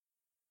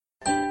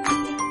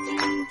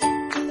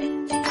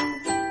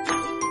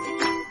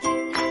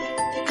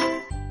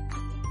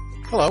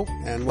Hello,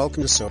 and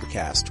welcome to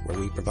Sobercast, where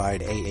we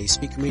provide AA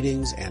speaker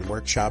meetings and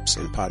workshops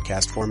in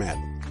podcast format.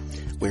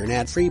 We're an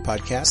ad-free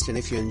podcast, and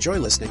if you enjoy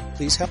listening,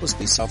 please help us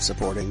be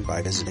self-supporting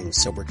by visiting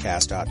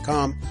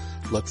Sobercast.com,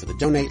 look for the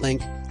donate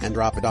link, and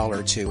drop $1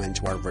 or $2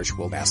 into our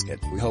virtual basket.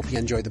 We hope you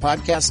enjoyed the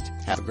podcast.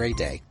 Have a great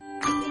day.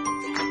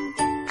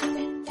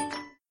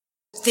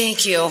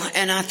 Thank you,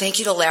 and thank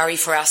you to Larry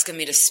for asking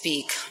me to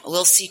speak. A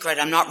little secret,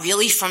 I'm not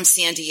really from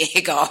San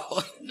Diego.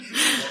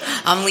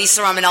 I'm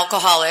Lisa, I'm an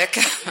alcoholic.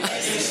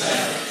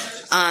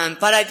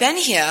 But I've been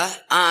here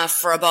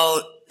for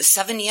about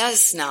 7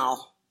 years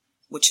now,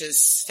 which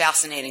is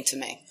fascinating to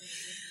me.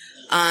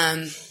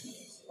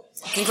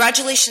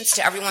 Congratulations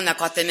to everyone that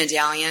got their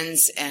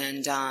medallions,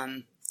 and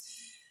the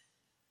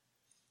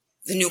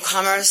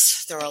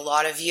newcomers, there are a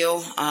lot of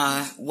you.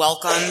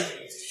 Welcome.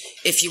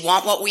 If you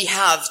want what we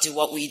have, do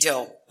what we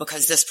do,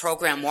 because this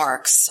program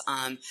works.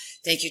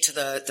 Thank you to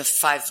the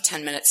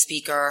 5-10 minute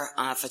speaker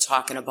for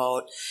talking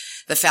about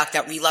the fact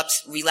that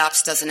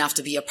relapse doesn't have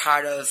to be a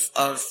part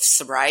of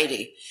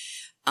sobriety.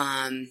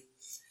 I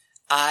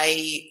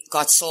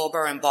got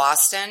sober in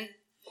Boston, which,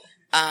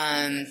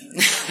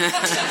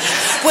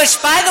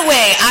 by the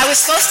way, I was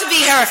supposed to be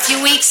here a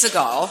few weeks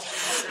ago,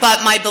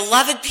 but my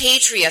beloved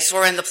Patriots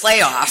were in the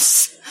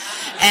playoffs,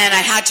 and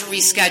I had to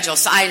reschedule.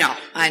 So I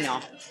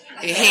know.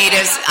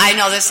 Haters, I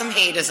know there's some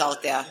haters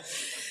out there.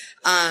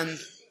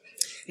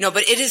 No,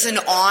 but it is an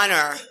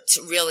honor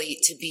to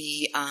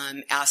be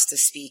asked to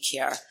speak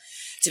here.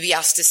 To be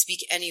asked to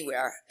speak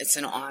anywhere, it's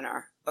an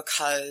honor,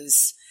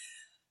 because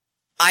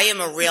I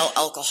am a real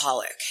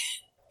alcoholic.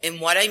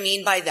 And what I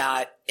mean by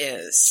that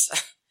is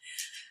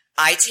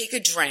I take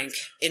a drink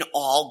and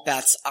all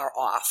bets are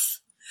off.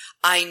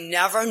 I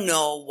never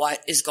know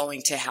what is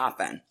going to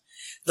happen.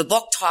 The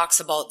book talks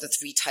about the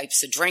 3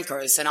 types of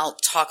drinkers, and I'll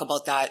talk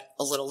about that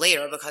a little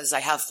later because I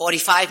have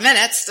 45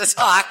 minutes to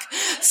talk,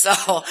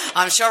 so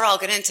I'm sure I'll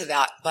get into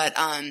that. But,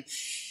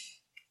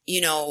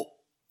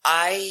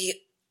 I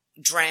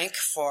drank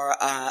for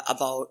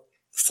about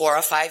 4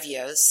 or 5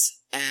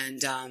 years,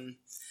 and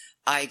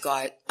I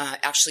got,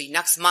 actually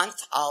next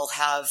month I'll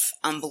have,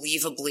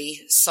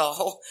 unbelievably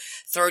so,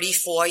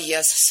 34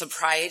 years of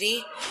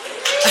sobriety.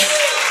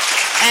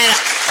 And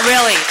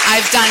really,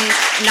 I've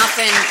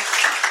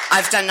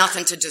done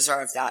nothing to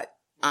deserve that.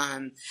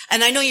 And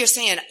I know you're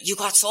saying, you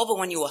got sober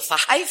when you were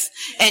 5?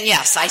 And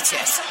yes, I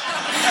did.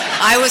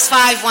 I was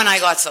 5 when I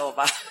got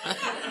sober.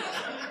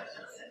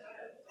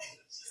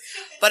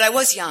 But I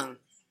was young.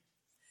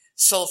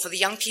 So for the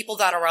young people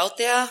that are out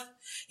there,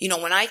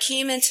 when I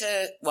came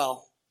into,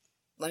 well,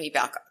 let me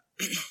back up.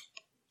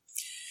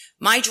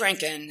 My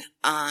drinking,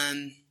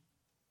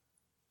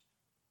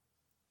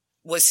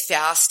 was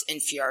fast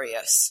and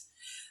furious.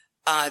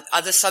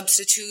 Other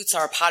substitutes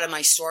are a part of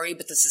my story,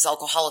 but this is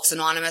Alcoholics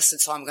Anonymous,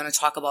 and so I'm going to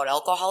talk about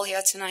alcohol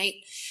here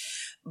tonight.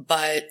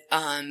 But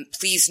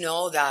please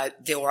know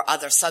that there were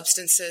other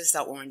substances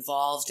that were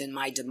involved in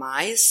my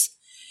demise,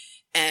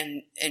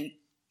 and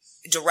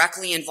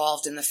directly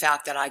involved in the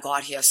fact that I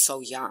got here so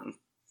young.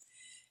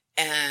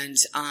 And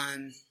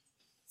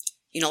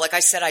like I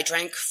said, I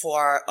drank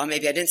for, or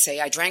maybe I didn't say,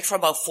 I drank for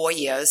about 4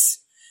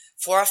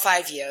 or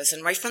 5 years,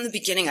 and right from the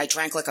beginning, I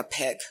drank like a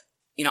pig.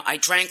 I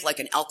drank like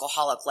an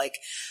alcoholic, like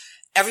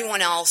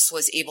everyone else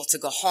was able to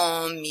go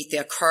home, meet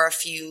their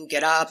curfew,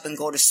 get up and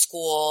go to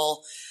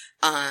school.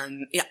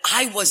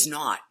 I was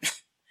not.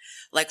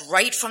 Like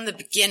right from the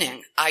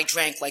beginning, I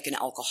drank like an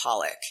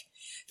alcoholic.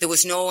 There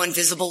was no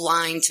invisible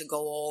line to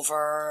go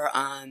over.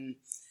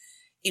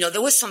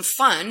 There was some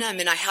fun. I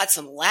mean, I had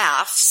some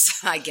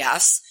laughs, I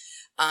guess.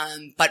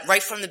 But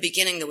right from the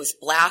beginning, there was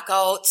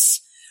blackouts.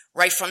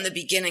 Right from the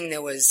beginning,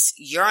 there was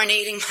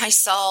urinating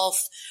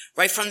myself.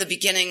 Right from the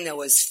beginning, there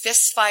was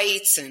fist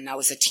fights, and I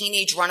was a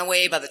teenage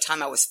runaway by the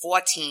time I was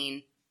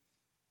 14.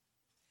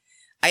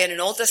 I had an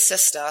older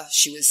sister.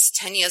 She was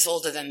 10 years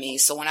older than me.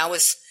 So when I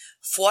was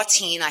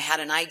 14, I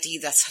had an ID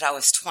that said I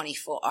was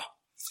 24.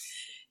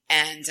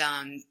 And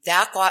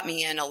that got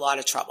me in a lot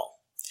of trouble.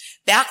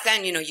 Back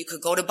then, you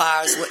could go to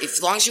bars.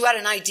 As long as you had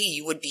an ID,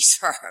 you would be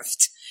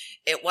served.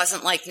 It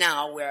wasn't like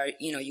now where,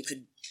 you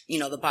could,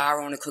 the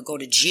bar owner could go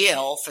to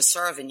jail for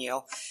serving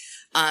you.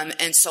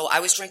 And so I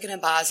was drinking in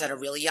bars at a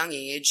really young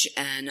age,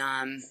 and,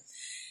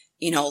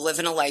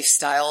 living a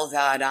lifestyle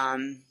that,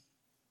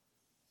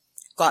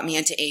 got me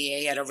into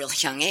AA at a really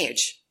young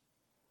age.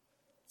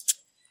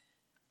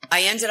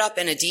 I ended up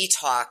in a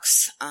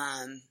detox.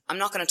 I'm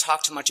not going to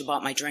talk too much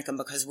about my drinking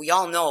because we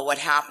all know what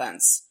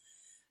happens,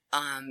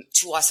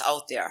 to us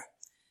out there.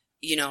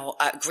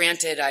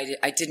 Granted,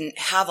 I didn't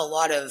have a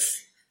lot of,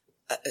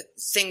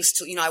 things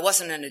to, I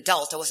wasn't an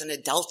adult. I wasn't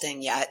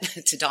adulting yet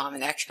to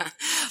Dominic,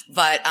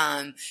 but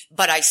I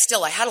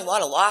had a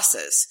lot of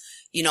losses.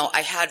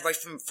 I had right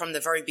from the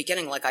very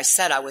beginning, like I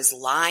said, I was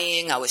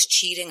lying, I was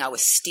cheating, I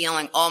was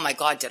stealing. Oh my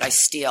God, did I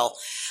steal?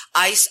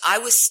 I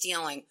was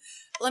stealing.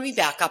 Let me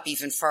back up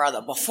even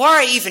further. Before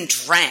I even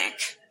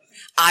drank,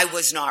 I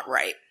was not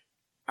right.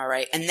 All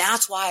right. And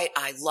that's why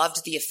I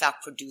loved the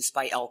effect produced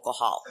by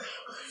alcohol.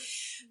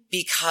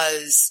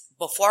 Because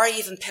before I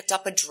even picked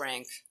up a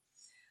drink,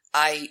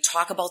 I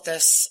talk about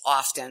this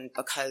often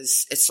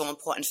because it's so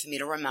important for me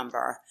to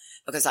remember,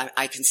 because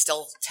I can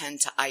still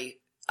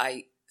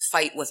I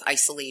fight with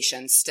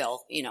isolation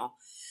still,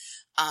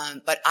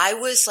 but I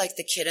was like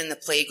the kid in the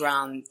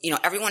playground,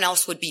 everyone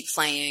else would be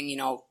playing,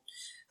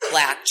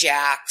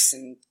 blackjacks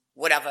and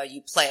whatever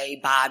you play,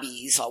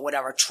 Barbies or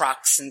whatever,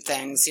 trucks and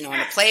things, in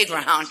the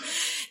playground.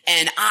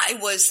 And I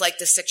was like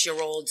the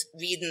 6-year-old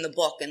reading the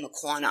book in the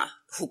corner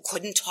who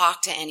couldn't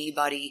talk to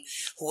anybody,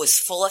 who was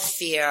full of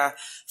fear,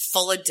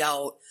 full of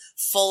doubt,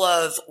 full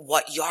of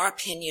what your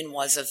opinion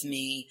was of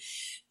me,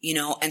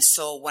 and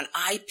so when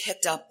I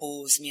picked up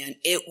booze, man,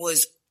 it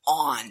was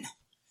on.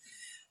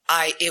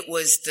 It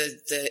was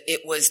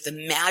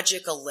the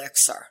magic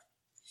elixir.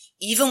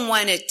 Even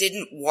when it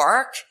didn't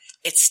work,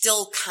 it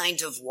still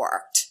kind of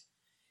worked.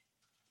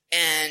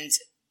 And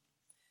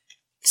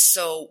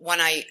so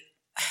when I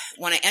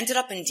ended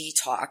up in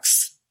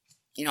detox,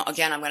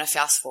 again, I'm going to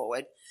fast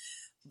forward,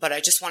 but I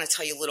just want to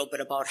tell you a little bit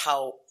about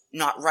how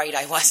not right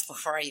I was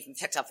before I even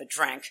picked up a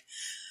drink.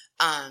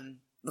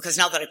 Because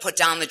now that I put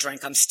down the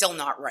drink, I'm still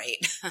not right.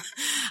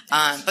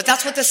 But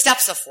that's what the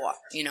steps are for,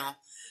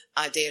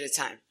 a day at a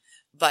time.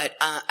 But,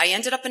 I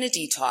ended up in a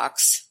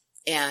detox,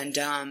 and,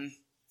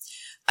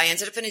 I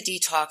ended up in a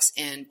detox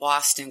in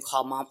Boston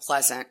called Mount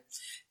Pleasant.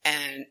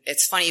 And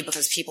it's funny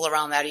because people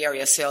around that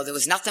area say, oh, there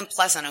was nothing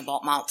pleasant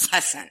about Mount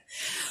Pleasant.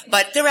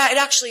 But it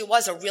actually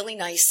was a really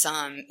nice,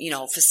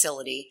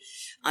 facility.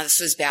 This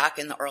was back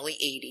in the early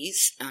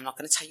 80s. I'm not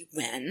going to tell you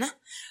when,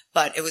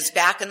 but it was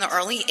back in the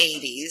early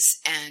 80s.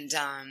 And,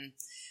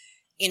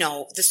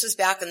 this was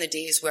back in the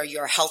days where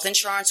your health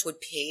insurance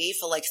would pay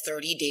for like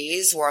 30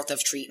 days worth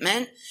of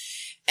treatment.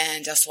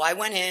 And so I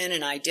went in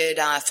and I did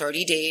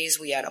 30 days.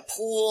 We had a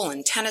pool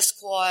and tennis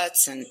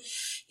courts and,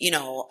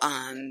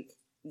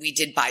 we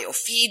did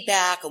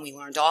biofeedback and we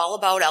learned all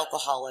about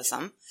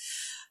alcoholism.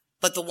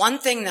 But the one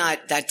thing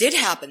that did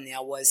happen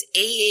there was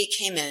AA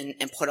came in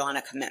and put on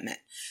a commitment.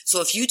 So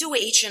if you do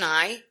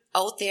H&I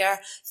out there,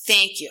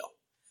 thank you.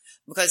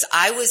 Because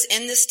I was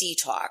in this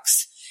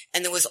detox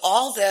and there was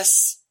all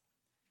this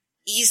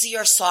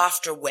easier,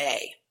 softer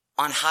way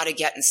on how to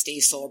get and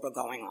stay sober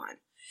going on.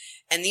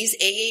 And these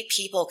AA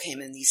people came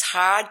in, these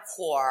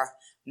hardcore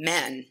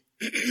men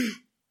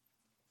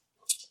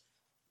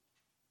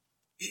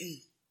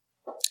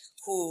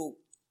who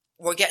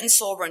were getting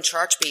sober in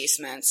church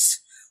basements,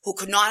 who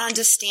could not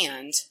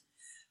understand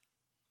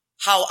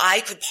how I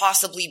could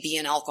possibly be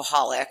an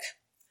alcoholic,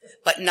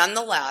 but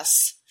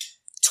nonetheless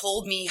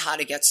told me how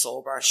to get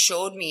sober,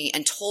 showed me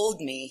and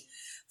told me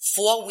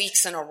 4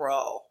 weeks in a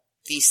row.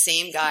 These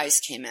same guys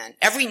came in.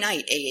 Every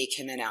night AA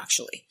came in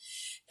actually.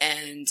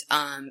 And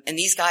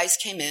these guys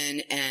came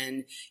in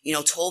and,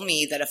 told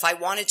me that if I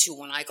wanted to,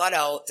 when I got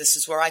out, this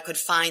is where I could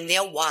find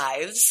their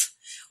wives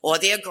or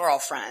their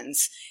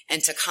girlfriends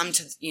and to come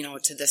to,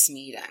 to this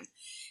meeting.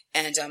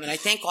 And I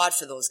thank God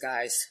for those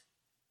guys.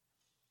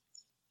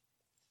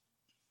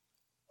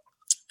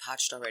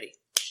 Parched already.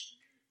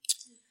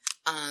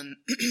 But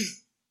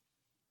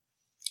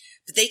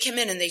they came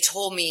in and they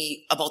told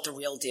me about the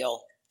real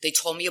deal. They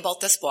told me about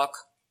this book.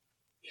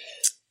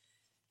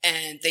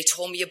 And they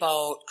told me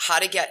about how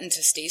to get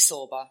into stay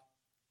sober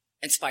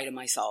in spite of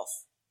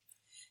myself.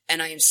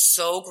 And I am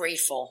so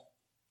grateful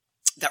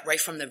that right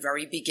from the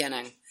very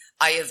beginning,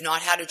 I have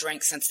not had a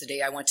drink since the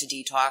day I went to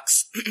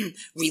detox.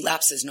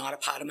 Relapse is not a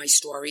part of my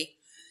story.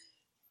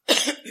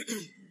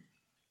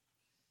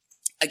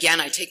 Again,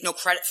 I take no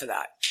credit for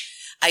that.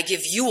 I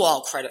give you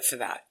all credit for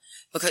that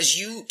because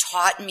you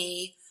taught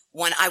me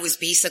when I was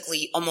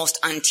basically almost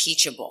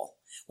unteachable.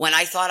 When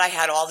I thought I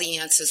had all the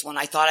answers, when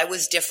I thought I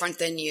was different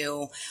than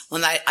you,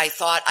 when I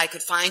thought I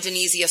could find an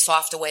easier,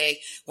 softer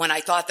way, when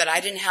I thought that I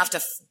didn't have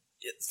to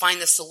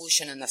find the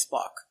solution in this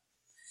book,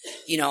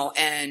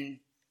 and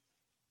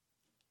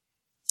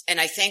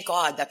I thank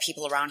God that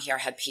people around here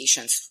had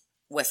patience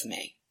with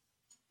me,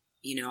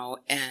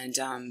 and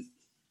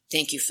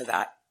thank you for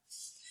that.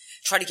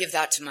 Try to give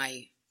that to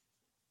my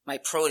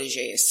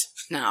proteges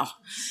now.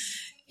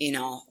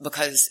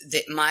 Because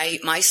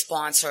my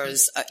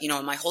sponsors,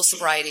 in my whole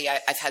sobriety,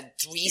 I've had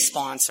 3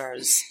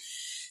 sponsors.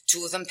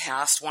 2 of them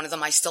passed. One of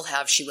them I still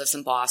have. She lives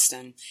in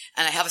Boston.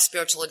 And I have a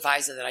spiritual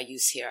advisor that I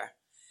use here.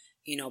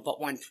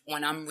 But when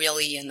I'm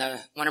really in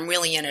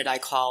it, I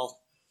call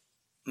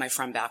my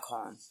friend back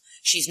home.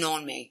 She's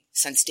known me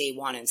since day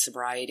one in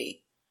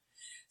sobriety.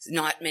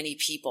 Not many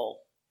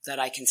people that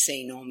I can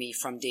say know me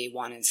from day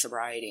one in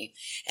sobriety.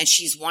 And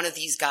she's one of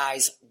these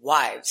guys'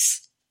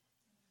 wives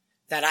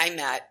that I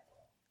met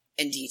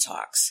in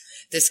detox.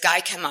 This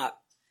guy came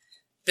up.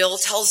 Bill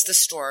tells the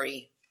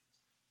story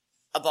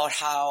about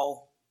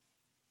how,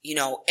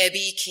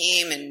 Ebby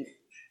came and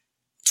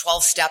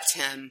 12-stepped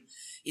him,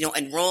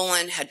 and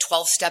Roland had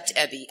 12-stepped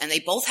Ebby. And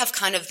they both have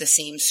kind of the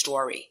same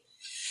story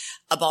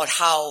about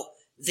how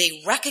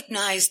they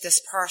recognized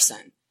this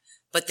person,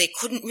 but they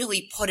couldn't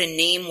really put a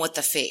name with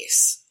the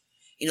face.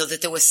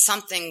 That there was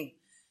something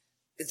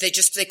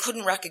they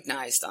couldn't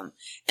recognize them.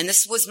 And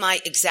this was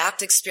my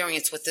exact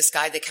experience with this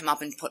guy that came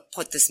up and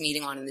put this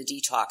meeting on in the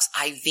detox.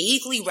 I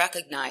vaguely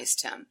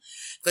recognized him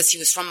because he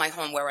was from my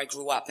home where I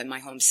grew up in my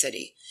home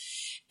city.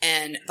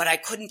 But I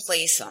couldn't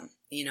place him,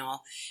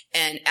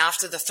 And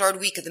after the third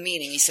week of the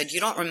meeting, he said, "You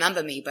don't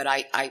remember me, but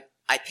I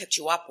picked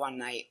you up one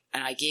night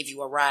and I gave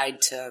you a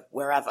ride to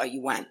wherever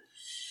you went."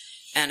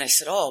 And I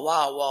said, "Oh,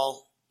 wow.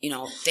 Well,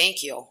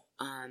 thank you,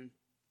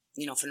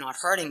 for not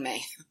hurting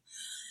me."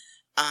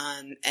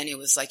 And he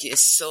was like,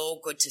 "It's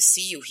so good to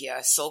see you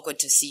here. So good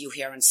to see you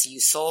here and see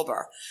you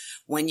sober.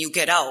 When you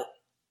get out,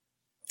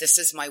 this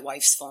is my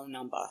wife's phone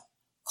number.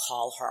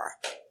 Call her."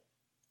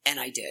 And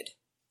I did.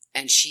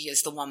 And she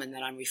is the woman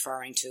that I'm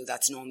referring to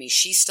that's known me.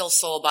 She's still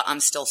sober. I'm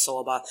still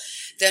sober.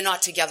 They're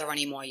not together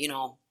anymore.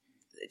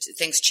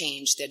 Things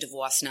changed. They're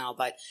divorced now,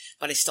 but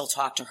I still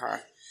talk to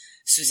her,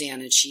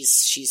 Suzanne, and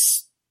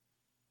she's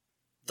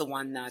the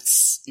one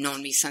that's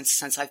known me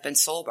since I've been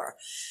sober.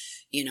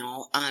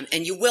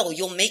 And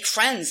you'll make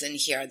friends in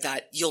here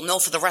that you'll know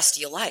for the rest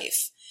of your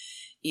life.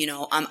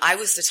 I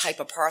was the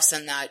type of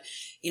person that,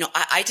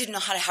 I didn't know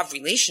how to have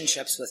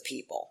relationships with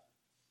people.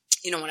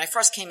 When I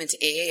first came into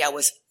AA, I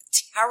was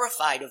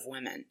terrified of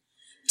women.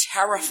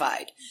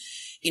 Terrified.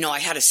 I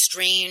had a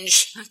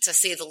strange, to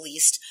say the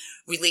least,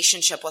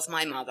 relationship with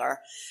my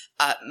mother.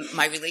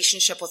 My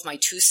relationship with my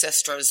two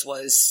sisters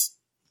was,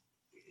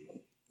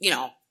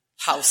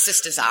 how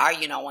sisters are,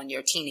 when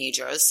you're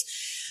teenagers.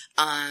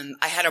 I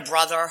had a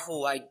brother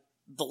who I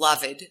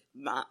beloved,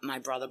 my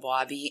brother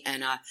Bobby.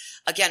 And,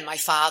 again, my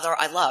father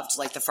I loved,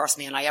 like the first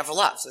man I ever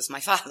loved was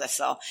my father.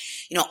 So,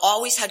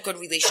 always had good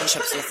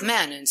relationships with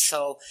men. And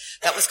so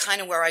that was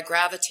kind of where I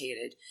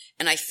gravitated.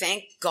 And I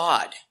thank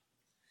God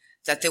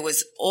that there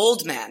was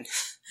old men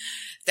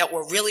that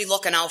were really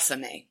looking out for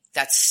me,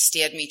 that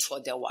steered me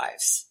toward their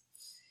wives.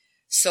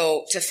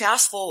 So to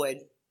fast forward,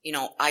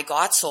 I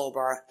got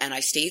sober and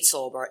I stayed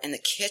sober in the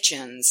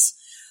kitchens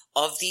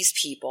of these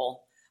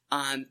people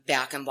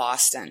back in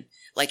Boston,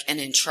 and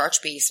in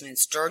church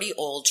basements, dirty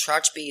old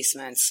church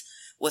basements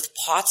with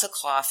pots of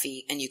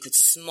coffee, and you could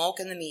smoke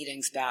in the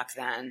meetings back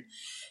then.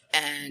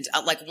 And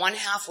one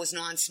half was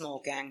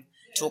non-smoking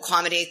to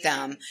accommodate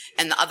them,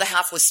 and the other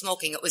half was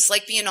smoking. It was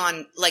like being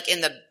on,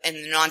 in the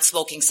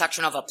non-smoking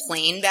section of a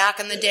plane back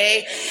in the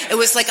day. It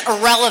was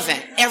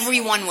irrelevant.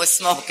 Everyone was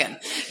smoking,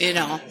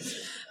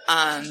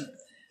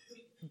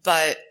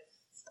 But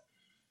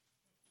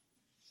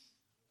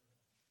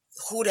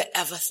who'd have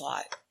ever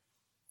thought?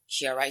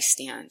 Here I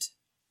stand.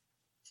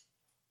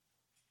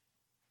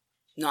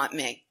 Not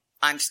me.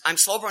 I'm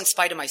sober in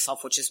spite of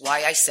myself, which is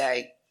why I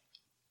say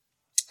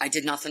I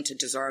did nothing to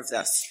deserve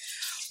this.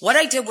 What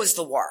I did was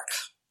the work.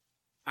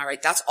 All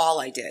right, that's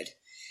all I did.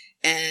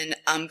 And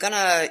I'm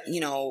gonna,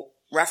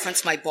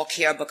 reference my book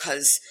here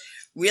because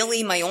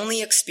really my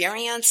only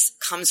experience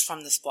comes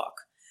from this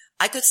book.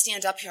 I could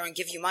stand up here and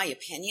give you my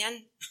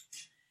opinion,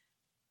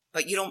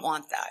 but you don't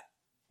want that.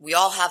 We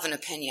all have an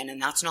opinion,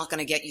 and that's not going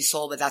to get you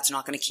sober. That's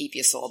not going to keep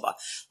you sober.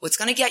 What's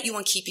going to get you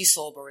and keep you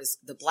sober is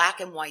the black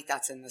and white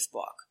that's in this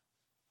book.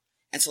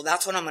 And so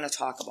that's what I'm going to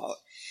talk about.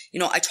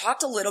 I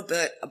talked a little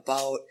bit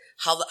about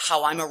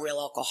how I'm a real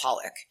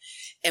alcoholic.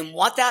 And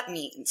what that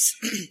means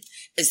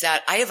is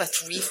that I have a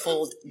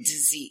threefold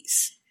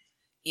disease,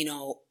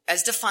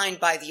 as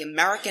defined by the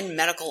American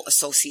Medical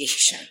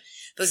Association.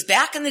 Because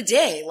back in the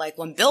day,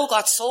 when Bill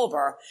got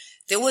sober,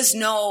 there was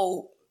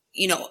no,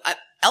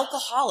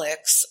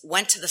 alcoholics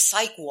went to the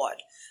psych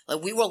ward.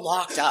 We were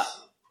locked up,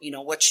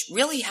 which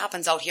really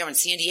happens out here in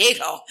San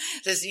Diego.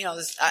 There's,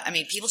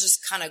 people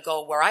just kind of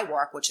go where I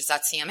work, which is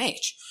at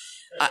CMH.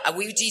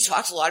 We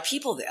detox a lot of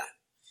people there.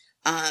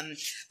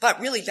 But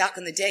really back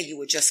in the day, you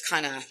would just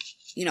kind of,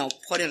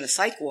 put in the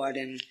psych ward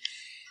and,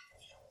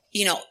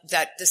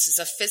 that this is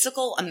a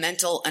physical, a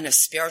mental, and a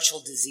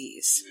spiritual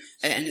disease.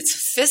 And it's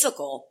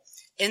physical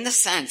in the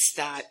sense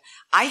that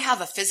I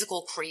have a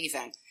physical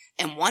craving.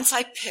 And once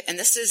I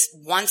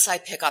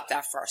pick up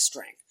that first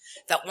drink,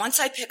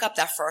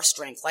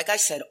 like I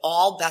said,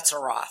 all bets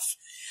are off.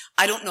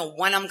 I don't know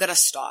when I'm going to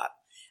stop.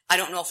 I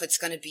don't know if it's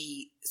going to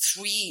be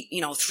 3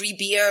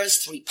 beers,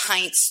 3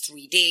 pints,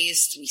 3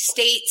 days, 3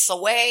 states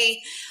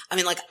away.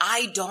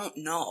 I don't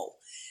know.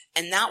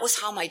 And that was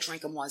how my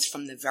drinking was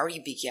from the very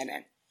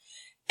beginning.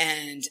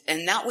 And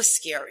that was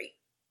scary,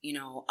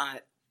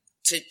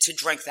 to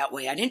drink that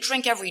way. I didn't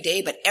drink every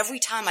day, but every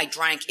time I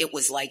drank, it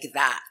was like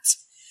that,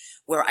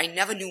 where I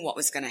never knew what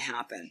was going to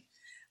happen.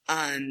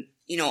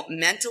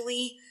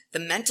 Mentally, the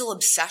mental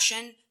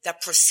obsession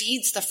that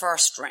precedes the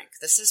first drink.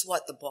 This is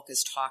what the book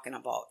is talking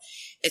about.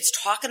 It's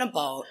talking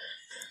about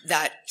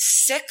that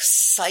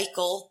 6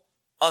 cycle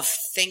of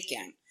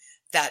thinking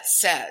that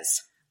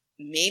says,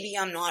 maybe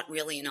I'm not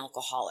really an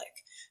alcoholic.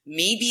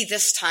 Maybe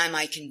this time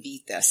I can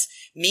beat this.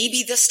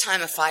 Maybe this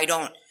time if I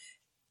don't,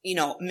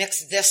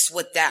 mix this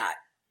with that,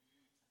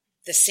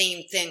 the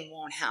same thing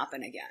won't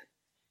happen again.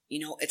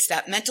 It's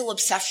that mental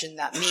obsession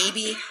that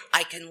maybe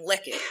I can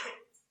lick it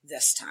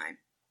this time.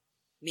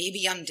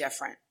 Maybe I'm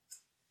different.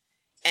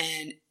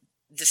 And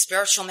the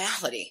spiritual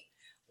malady.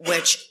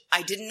 which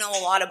I didn't know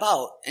a lot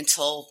about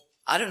until,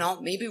 I don't know,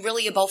 maybe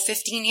really about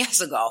 15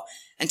 years ago,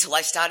 until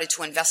I started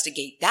to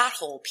investigate that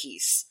whole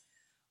piece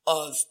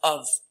of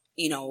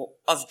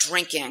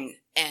drinking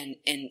and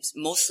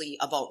mostly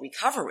about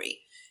recovery,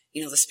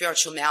 the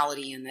spiritual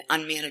malady and the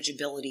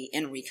unmanageability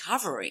in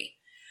recovery.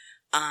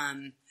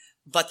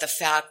 But the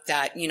fact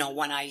that,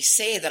 when I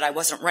say that I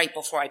wasn't right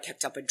before I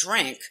picked up a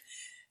drink,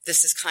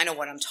 this is kind of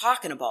what I'm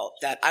talking about,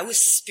 that I was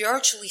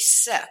spiritually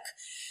sick.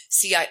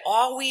 See, I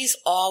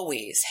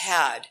always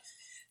had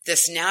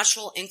this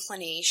natural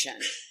inclination,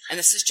 and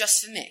this is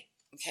just for me,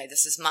 okay,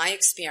 this is my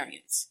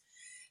experience,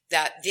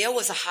 that there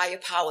was a higher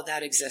power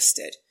that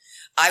existed.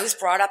 I was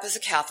brought up as a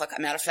Catholic. As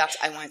a matter of fact,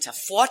 I went to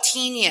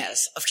 14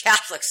 years of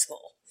Catholic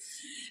school.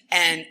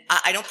 And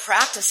I don't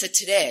practice it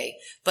today,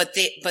 but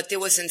there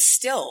was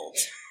instilled,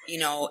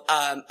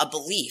 a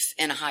belief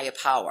in a higher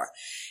power.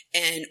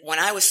 And when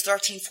I was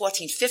 13,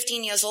 14,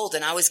 15 years old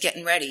and I was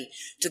getting ready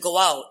to go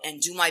out and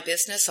do my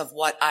business of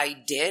what I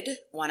did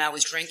when I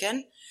was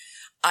drinking,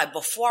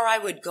 before I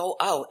would go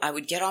out, I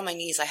would get on my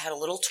knees. I had a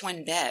little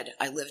twin bed.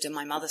 I lived in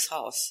my mother's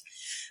house.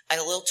 I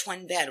had a little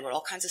twin bed with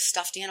all kinds of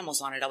stuffed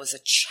animals on it. I was a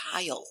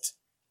child.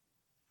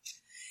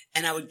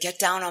 And I would get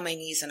down on my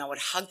knees and I would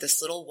hug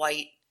this little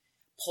white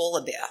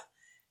polar bear.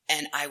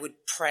 And I would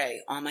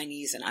pray on my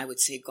knees and I would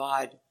say,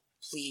 God,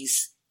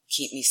 please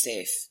keep me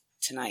safe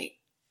tonight.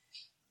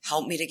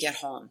 Help me to get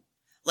home.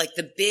 Like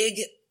the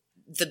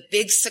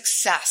big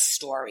success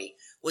story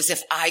was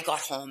if I got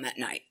home at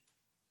night.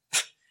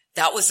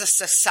 That was a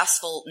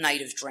successful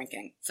night of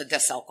drinking for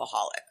this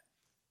alcoholic.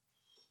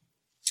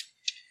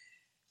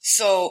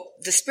 So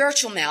the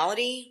spiritual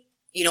malady,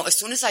 as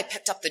soon as I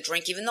picked up the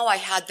drink, even though I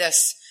had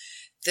this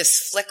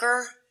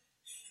flicker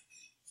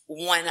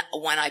when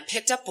I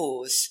picked up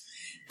booze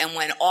and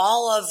when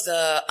all of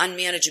the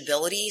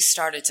unmanageability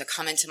started to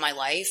come into my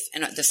life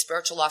and the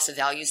spiritual loss of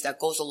values that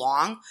goes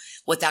along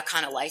with that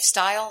kind of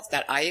lifestyle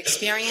that I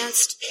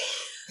experienced,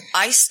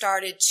 I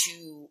started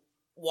to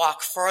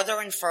walk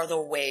further and further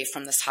away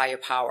from this higher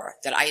power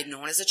that I had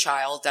known as a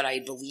child, that I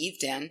had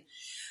believed in,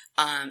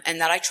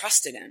 and that I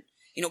trusted in.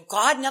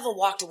 God never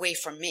walked away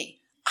from me.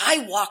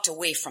 I walked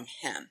away from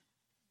him.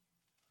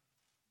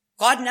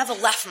 God never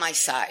left my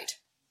side.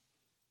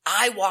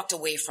 I walked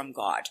away from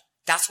God.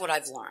 That's what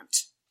I've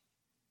learned.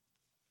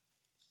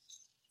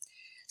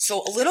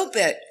 So a little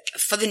bit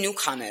for the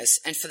newcomers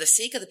and for the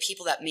sake of the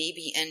people that may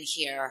be in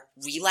here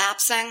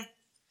relapsing,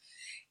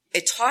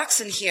 it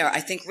talks in here, I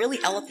think, really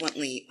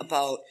eloquently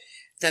about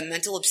the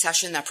mental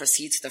obsession that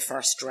precedes the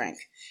first drink.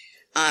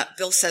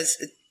 Bill says,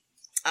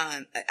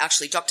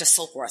 actually, Dr.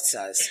 Silkworth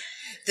says,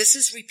 this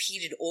is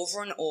repeated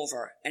over and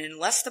over, and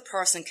unless the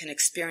person can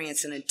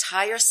experience an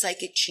entire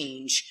psychic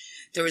change,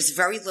 there is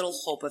very little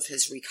hope of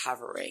his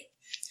recovery.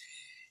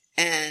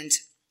 And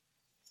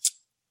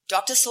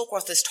Dr.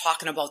 Silkworth is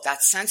talking about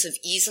that sense of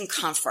ease and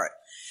comfort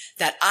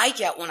that I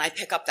get when I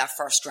pick up that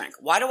first drink.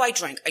 Why do I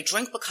drink? I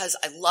drink because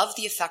I love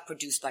the effect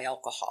produced by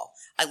alcohol.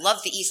 I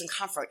love the ease and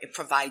comfort it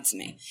provides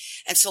me.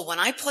 And so when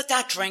I put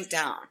that drink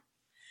down,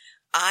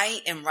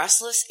 I am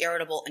restless,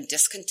 irritable, and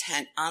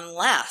discontent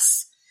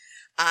unless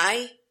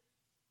I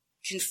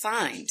can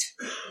find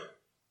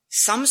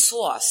some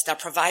source that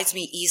provides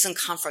me ease and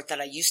comfort that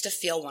I used to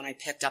feel when I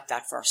picked up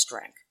that first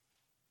drink.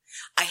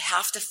 I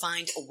have to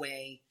find a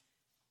way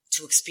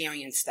to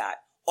experience that,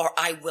 or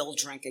I will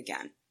drink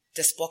again.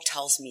 This book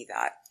tells me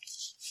that.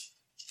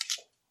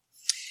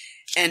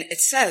 And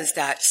it says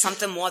that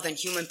something more than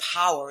human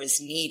power is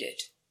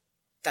needed,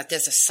 that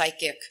there's a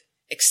psychic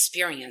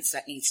experience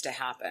that needs to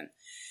happen.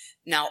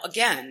 Now,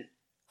 again,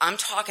 I'm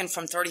talking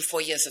from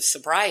 34 years of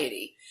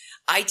sobriety.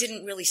 I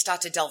didn't really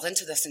start to delve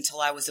into this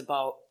until I was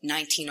about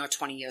 19 or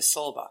 20 years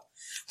sober.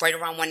 Right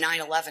around when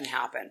 9/11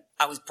 happened,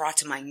 I was brought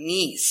to my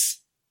knees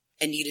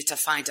and needed to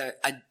find a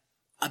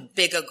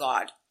bigger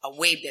God, a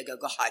way bigger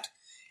God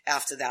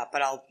after that.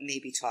 But I'll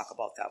maybe talk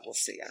about that. We'll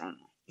see. I don't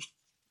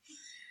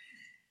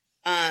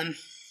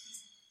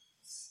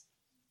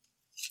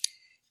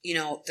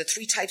know. The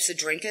three types of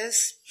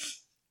drinkers,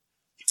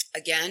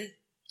 again,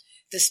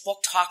 this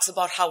book talks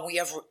about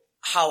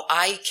how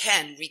I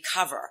can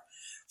recover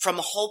from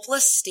a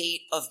hopeless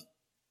state of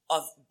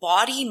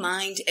body,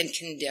 mind, and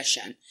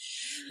condition,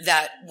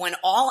 that when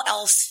all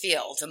else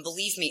failed, and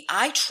believe me,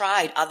 I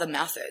tried other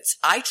methods.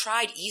 I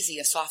tried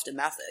easier, softer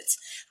methods.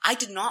 I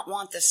did not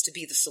want this to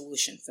be the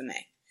solution for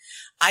me.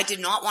 I did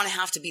not want to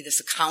have to be this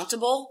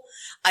accountable.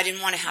 I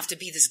didn't want to have to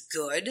be this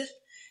good.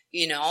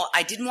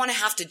 I didn't want to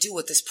have to do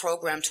what this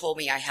program told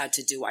me I had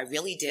to do. I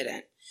really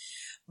didn't.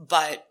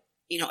 But,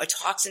 it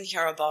talks in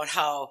here about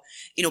how,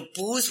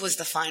 booze was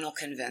the final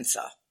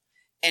convincer.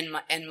 And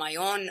my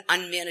own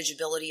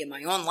unmanageability in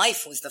my own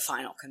life was the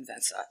final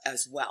convincer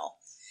as well.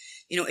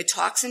 It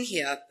talks in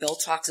here, Bill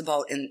talks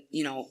about, and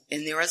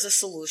there is a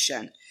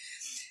solution.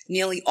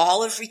 Nearly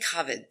all have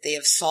recovered. They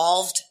have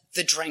solved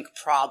the drink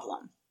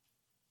problem.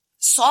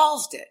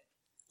 Solved it.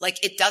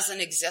 Like it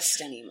doesn't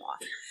exist anymore.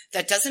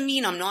 That doesn't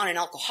mean I'm not an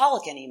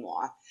alcoholic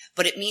anymore,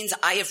 but it means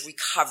I have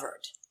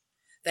recovered.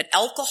 That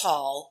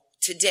alcohol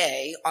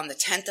today, on the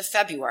 10th of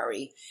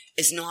February,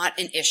 is not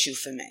an issue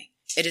for me.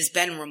 It has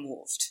been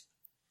removed.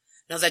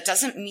 Now, that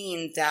doesn't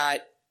mean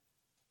that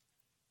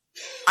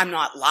I'm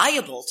not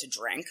liable to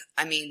drink.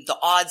 I mean, the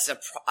odds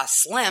are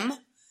slim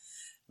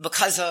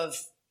because of,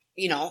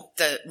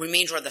 the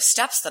remainder of the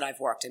steps that I've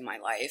worked in my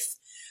life.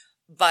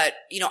 But,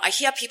 I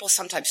hear people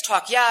sometimes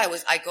talk,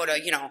 I go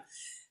to,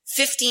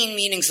 15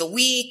 meetings a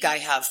week. I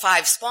have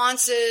 5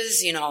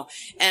 sponsors,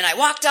 and I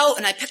walked out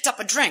and I picked up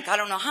a drink. I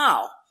don't know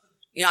how.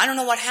 I don't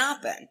know what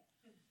happened.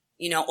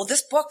 Well,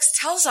 this book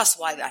tells us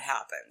why that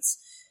happens.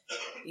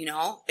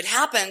 It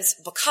happens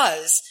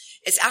because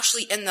it's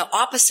actually in the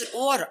opposite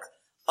order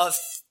of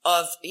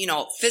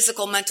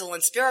physical, mental,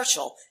 and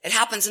spiritual. It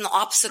happens in the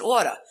opposite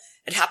order.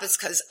 It happens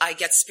because I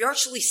get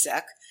spiritually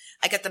sick,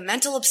 I get the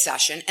mental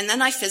obsession, and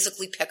then I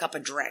physically pick up a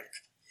drink.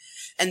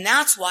 And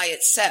that's why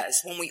it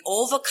says when we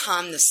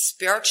overcome the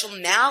spiritual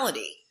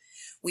malady,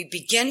 we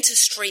begin to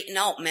straighten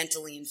out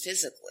mentally and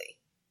physically.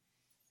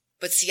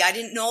 But see, I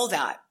didn't know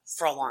that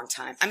for a long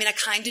time. I mean, I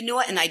kind of knew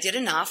it, and I did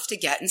enough to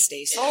get and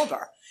stay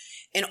sober.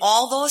 And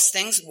all those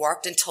things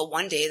worked until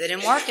one day they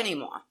didn't work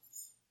anymore.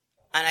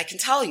 And I can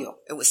tell you,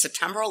 it was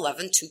September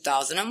 11,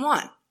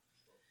 2001.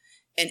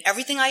 And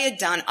everything I had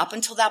done up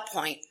until that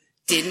point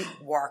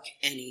didn't work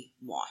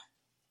anymore.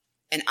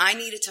 And I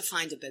needed to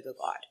find a bigger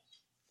God.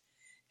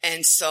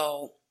 And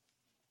so,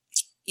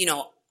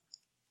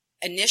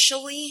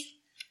 initially,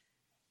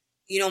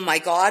 my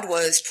God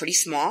was pretty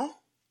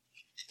small.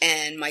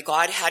 And my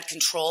God had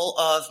control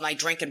of my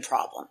drinking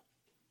problem.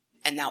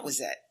 And that was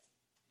it.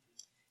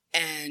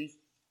 And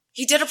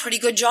he did a pretty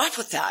good job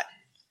with that.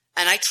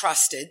 And I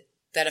trusted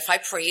that if I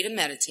prayed and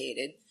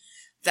meditated,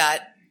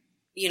 that,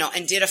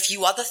 and did a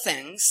few other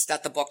things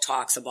that the book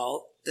talks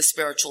about, the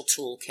spiritual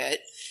toolkit,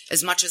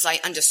 as much as I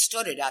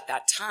understood it at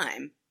that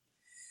time,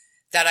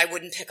 that I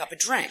wouldn't pick up a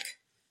drink.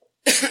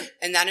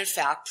 And that, in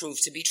fact,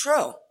 proved to be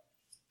true.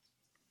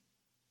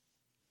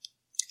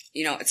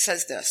 It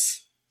says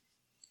this: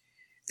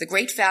 the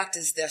great fact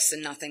is this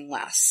and nothing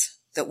less,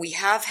 that we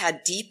have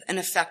had deep and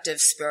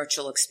effective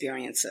spiritual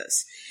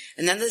experiences.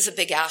 And then there's a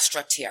big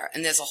asterisk here,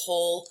 and there's a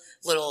whole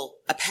little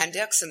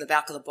appendix in the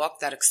back of the book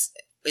that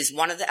is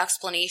one of the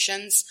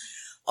explanations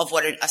of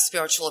what a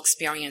spiritual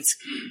experience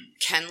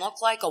can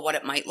look like or what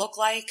it might look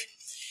like.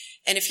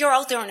 And if you're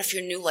out there and if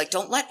you're new,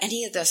 don't let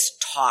any of this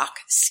talk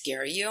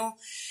scare you.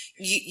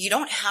 You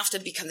don't have to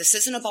become, this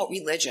isn't about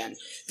religion.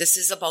 This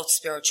is about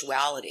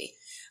spirituality.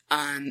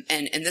 And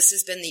this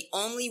has been the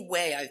only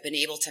way I've been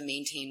able to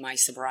maintain my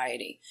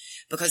sobriety,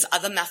 because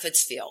other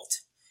methods failed.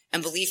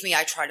 And believe me,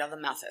 I tried other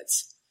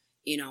methods.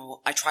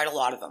 I tried a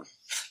lot of them.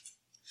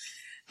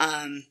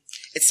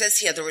 It says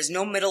here, there is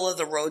no middle of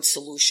the road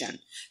solution.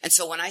 And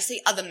so when I say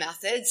other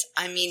methods,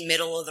 I mean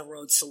middle of the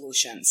road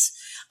solutions.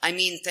 I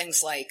mean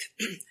things like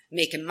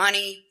making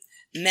money,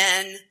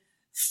 men,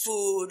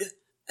 food,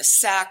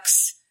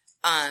 sex,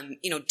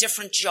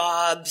 different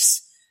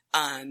jobs,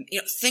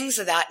 things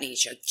of that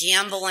nature,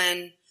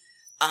 gambling,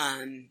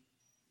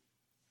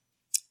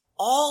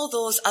 all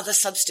those other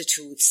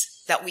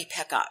substitutes that we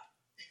pick up.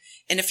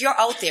 And if you're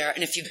out there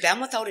and if you've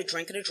been without a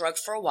drink and a drug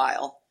for a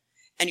while,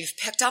 and you've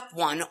picked up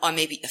one or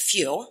maybe a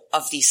few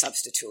of these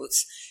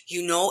substitutes,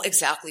 you know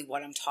exactly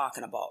what I'm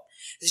talking about.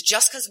 It's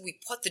just because we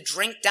put the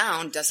drink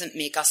down doesn't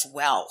make us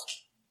well.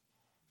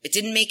 It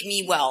didn't make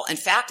me well. In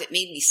fact, it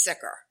made me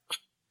sicker.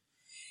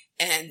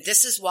 And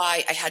this is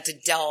why I had to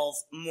delve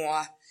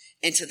more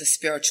into the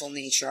spiritual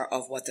nature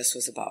of what this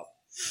was about.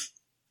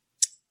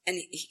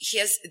 And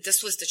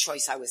this was the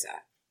choice I was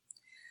at.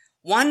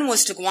 One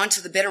was to go on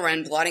to the bitter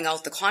end, blotting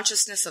out the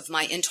consciousness of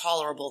my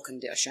intolerable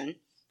condition,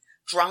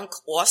 drunk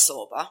or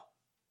sober,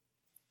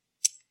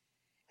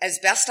 as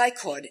best I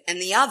could,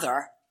 and the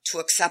other to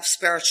accept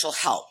spiritual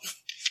help.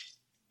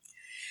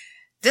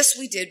 This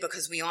we did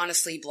because we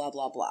honestly blah,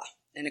 blah, blah.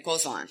 And it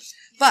goes on.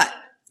 But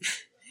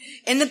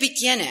in the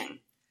beginning,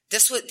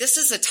 this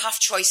is a tough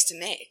choice to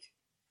make.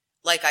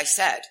 Like I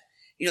said,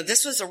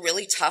 this was a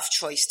really tough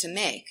choice to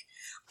make.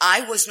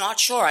 I was not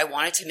sure I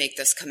wanted to make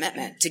this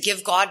commitment to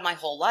give God my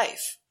whole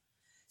life.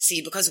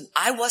 See, because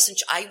I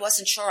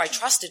wasn't sure I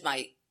trusted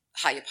my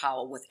higher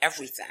power with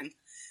everything,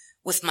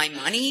 with my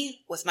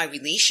money, with my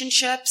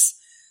relationships,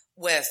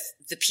 with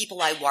the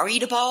people I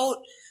worried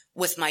about,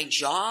 with my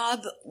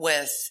job,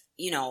 with,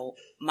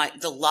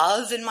 the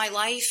love in my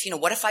life.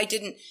 What if I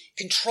didn't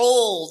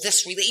control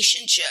this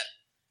relationship?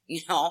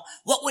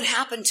 What would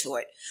happen to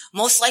it?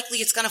 Most likely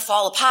it's going to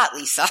fall apart,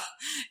 Lisa,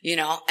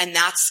 and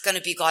that's going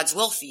to be God's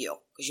will for you,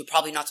 because you're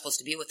probably not supposed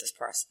to be with this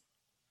person,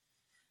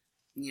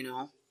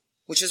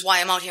 which is why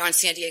I'm out here in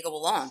San Diego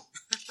alone.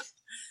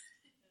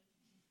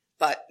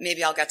 But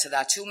maybe I'll get to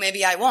that too.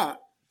 Maybe I won't.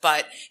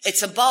 But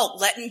it's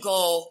about letting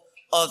go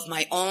of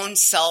my own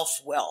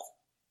self-will,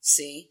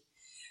 see,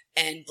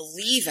 and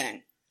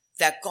believing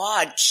that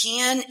God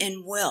can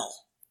and will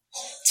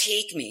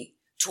take me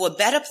to a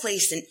better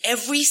place in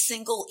every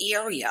single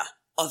area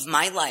of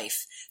my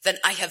life than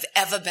I have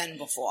ever been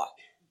before,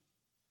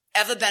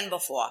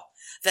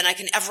 than I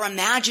can ever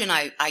imagine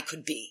I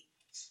could be.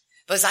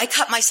 Because I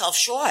cut myself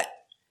short.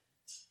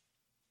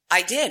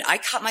 I did. I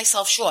cut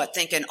myself short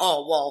thinking,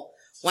 oh, well,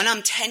 when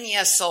I'm 10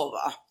 years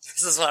sober,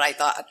 this is what I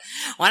thought.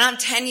 When I'm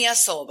 10 years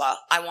sober,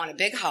 I want a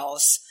big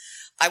house.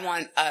 I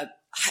want a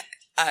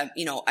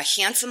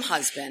handsome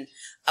husband.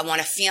 I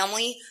want a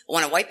family. I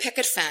want a white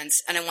picket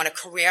fence, and I want a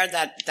career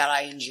that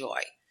I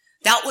enjoy.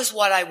 That was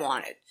what I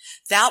wanted.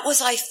 That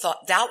was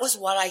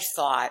what I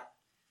thought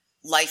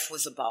life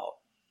was about.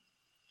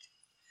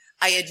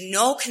 I had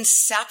no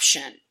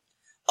conception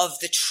of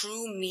the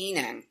true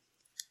meaning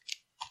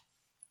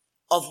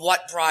of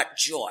what brought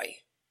joy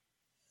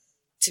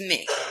to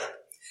me.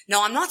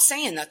 Now, I'm not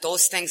saying that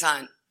those things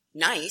aren't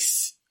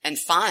nice and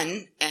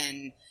fun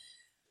and,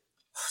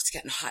 oh, it's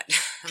getting hot.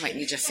 I might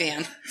need your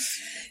fan.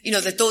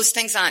 That those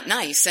things aren't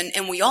nice. And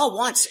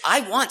I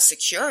want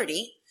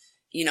security.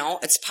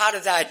 It's part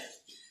of that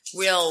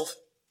real,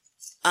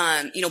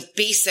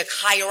 basic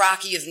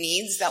hierarchy of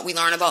needs that we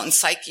learn about in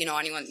psych, you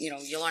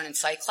learn in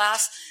psych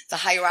class, the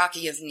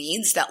hierarchy of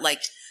needs, that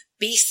like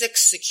basic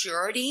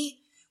security.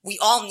 We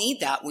all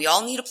need that. We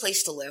all need a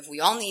place to live. We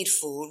all need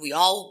food. We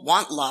all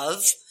want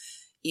love,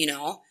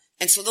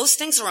 and so those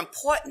things are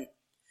important,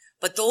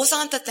 but those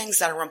aren't the things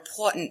that are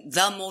important,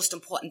 the most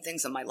important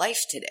things in my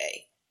life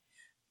today.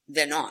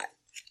 They're not.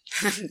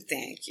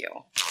 Thank you.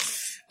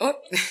 Oh.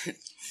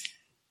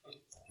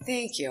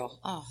 Thank you.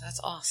 Oh,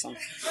 that's awesome.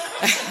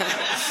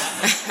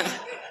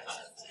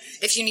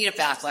 If you need it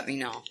back, let me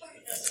know.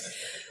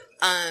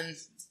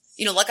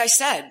 Like I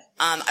said,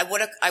 I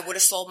would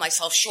have sold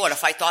myself short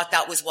if I thought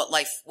that was what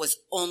life was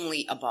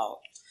only about.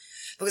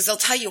 Because I'll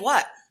tell you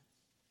what,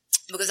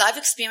 because I've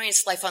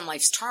experienced life on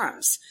life's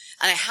terms,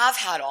 and I have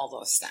had all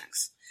those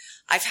things.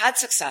 I've had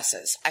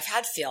successes. I've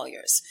had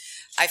failures.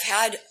 I've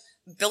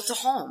built a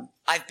home.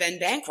 I've been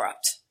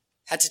bankrupt.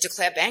 Had to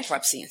declare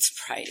bankruptcy in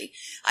sobriety.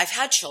 I've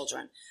had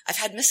children. I've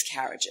had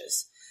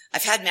miscarriages.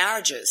 I've had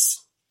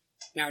marriages.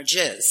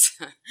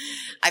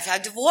 I've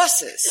had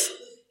divorces.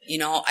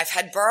 I've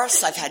had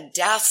births. I've had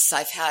deaths.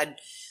 I've had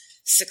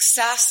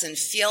success and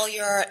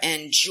failure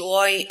and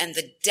joy and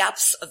the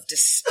depths of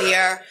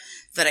despair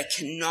that I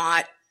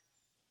cannot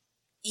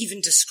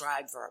even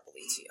describe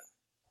verbally to you.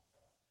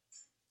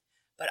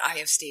 But I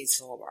have stayed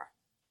sober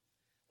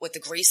with the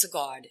grace of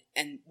God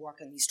and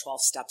working these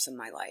 12 steps in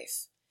my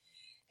life.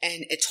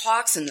 And it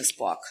talks in this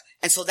book.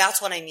 And so that's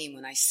what I mean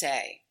when I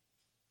say,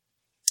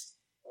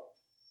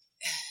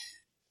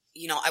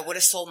 I would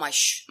have sold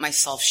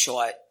myself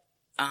short,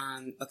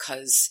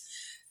 because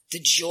the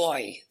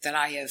joy that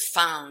I have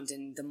found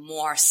in the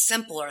more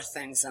simpler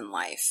things in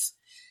life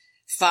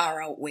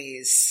far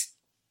outweighs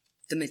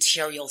the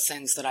material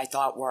things that I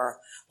thought were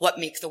what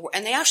make the world.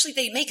 And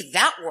they make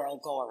that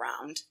world go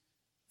around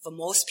for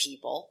most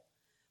people.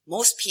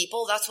 Most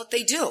people, that's what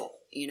they do.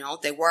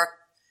 They work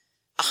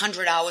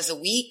 100 hours a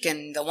week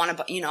and they want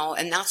to,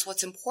 and that's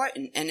what's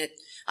important. And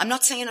I'm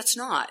not saying it's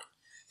not,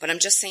 but I'm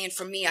just saying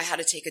for me, I had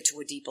to take it to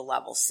a deeper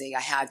level. See,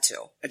 I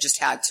just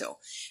had to.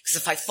 Because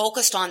if I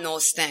focused on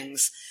those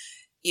things,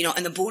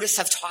 and the Buddhists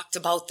have talked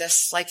about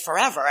this like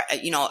forever,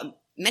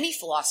 many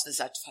philosophers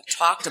have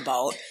talked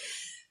about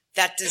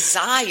that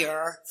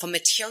desire for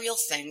material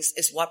things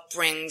is what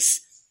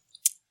brings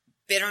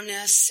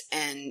bitterness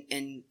and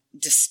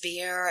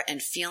despair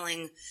and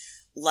feeling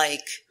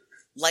like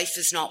life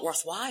is not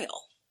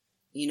worthwhile,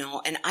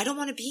 and I don't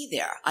want to be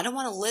there. I don't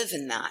want to live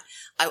in that.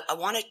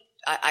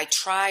 I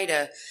try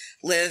to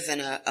live in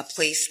a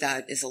place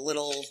that is a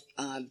little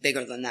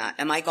bigger than that.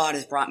 And my God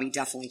has brought me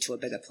definitely to a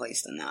bigger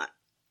place than that.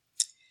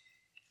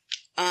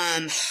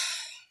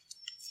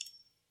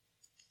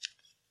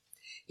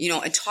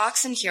 It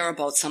talks in here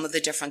about some of the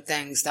different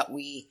things that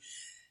we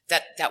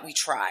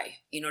try,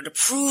 to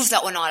prove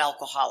that we're not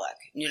alcoholic,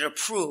 to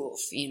prove,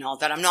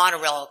 that I'm not a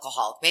real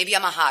alcoholic. Maybe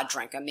I'm a hard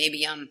drinker.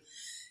 Maybe I'm,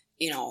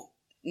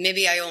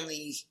 maybe I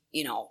only,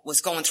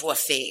 was going through a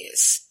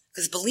phase.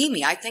 Because believe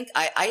me, I think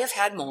I have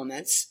had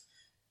moments,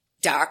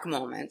 dark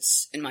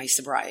moments in my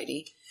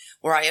sobriety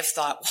where I have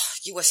thought, oh,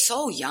 you were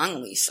so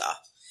young, Lisa.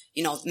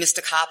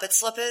 Mr. Carpet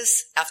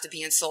Slippers, after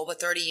being sober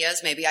 30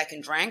 years, maybe I can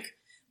drink.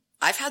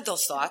 I've had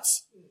those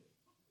thoughts.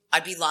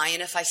 I'd be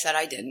lying if I said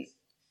I didn't.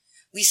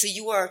 Lisa,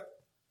 you were,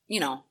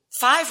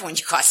 5 when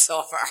you got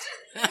sober.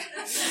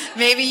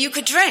 Maybe you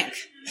could drink,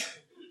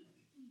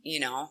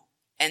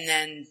 and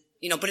then,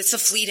 but it's a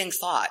fleeting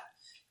thought,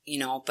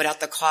 but at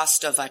the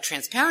cost of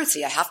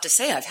transparency, I have to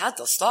say I've had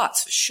those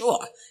thoughts for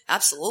sure.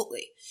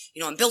 Absolutely.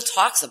 And Bill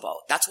talks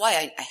about, that's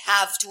why I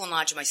have to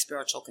enlarge my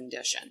spiritual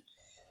condition.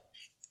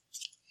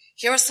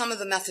 Here are some of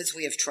the methods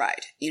we have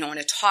tried, and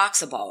it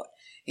talks about,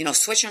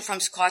 switching from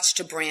scotch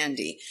to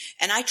brandy.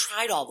 And I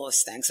tried all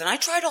those things. And I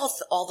tried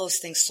all those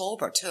things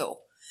sober too.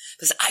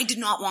 Because I did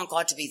not want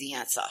God to be the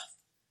answer.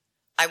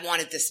 I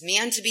wanted this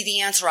man to be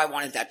the answer. I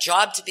wanted that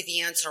job to be the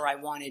answer. I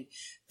wanted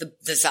the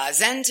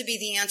Zazen to be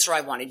the answer.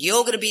 I wanted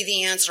yoga to be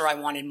the answer. I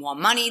wanted more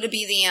money to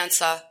be the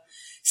answer.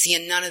 See,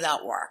 and none of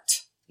that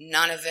worked.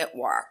 None of it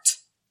worked.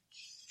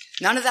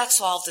 None of that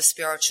solved the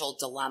spiritual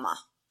dilemma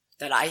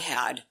that I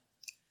had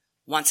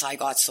once I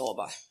got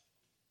sober.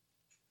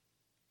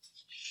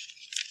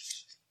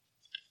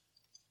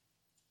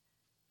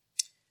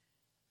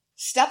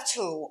 Step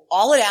 2,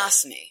 all it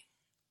asks me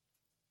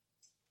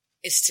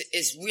is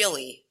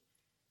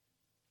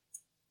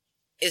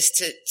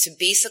to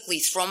basically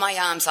throw my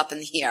arms up in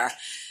the air.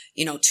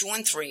 2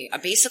 and 3 are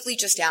basically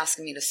just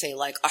asking me to say,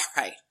 like, all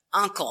right,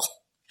 uncle,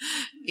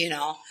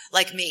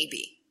 like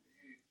maybe,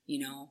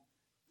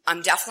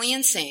 I'm definitely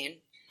insane.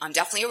 I'm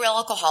definitely a real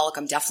alcoholic.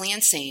 I'm definitely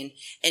insane.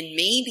 And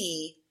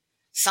maybe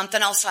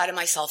something outside of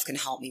myself can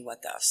help me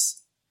with this,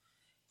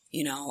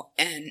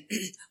 and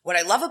what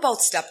I love about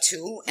step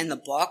 2 in the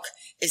book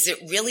is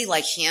it really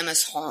like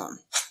hammers home.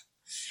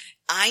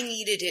 I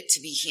needed it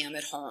to be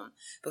hammered home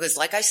because,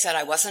 like I said,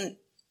 it wasn't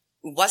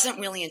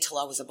really until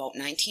I was about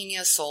 19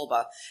 years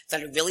sober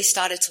that I really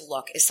started to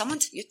look. Is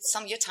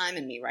you're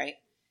timing me, right?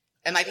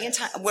 Am I being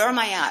time? Where am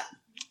I at?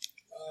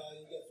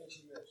 You got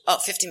 15 minutes. Oh,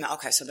 15 minutes.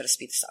 Okay, so I better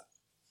speed this up.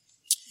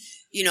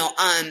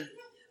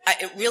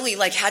 It really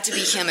like had to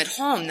be hammered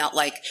home, not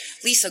like,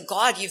 Lisa,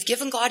 you've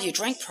given God your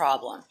drink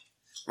problem,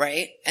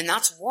 right? And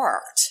that's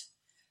worked.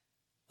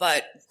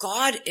 But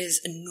God is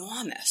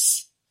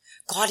enormous.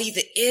 God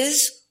either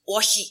is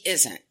or he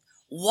isn't.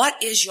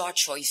 What is your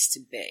choice to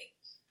be?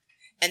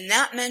 And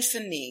that meant for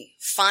me,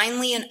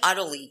 finally and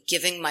utterly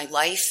giving my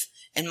life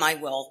and my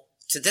will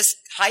to this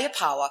higher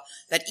power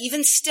that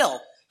even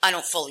still I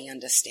don't fully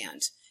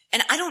understand.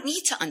 And I don't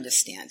need to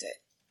understand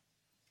it.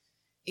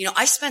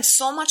 I spent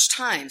so much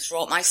time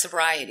throughout my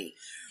sobriety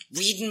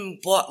reading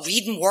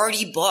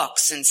wordy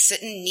books and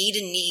sitting knee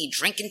to knee,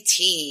 drinking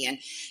tea. And,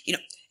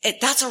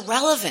 that's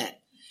irrelevant.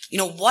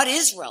 What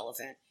is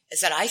relevant is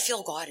that I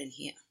feel God in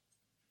here.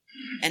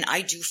 And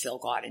I do feel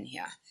God in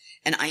here.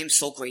 And I am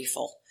so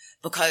grateful.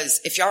 Because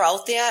if you're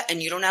out there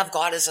and you don't have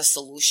God as a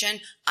solution,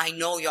 I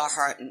know you're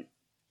hurting.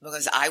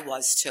 Because I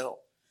was too.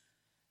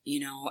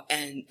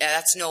 And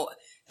that's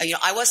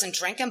I wasn't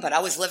drinking, but I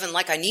was living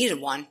like I needed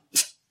one.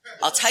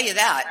 I'll tell you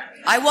that.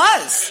 I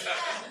was.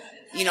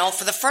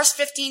 For the first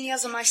 15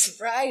 years of my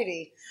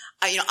sobriety,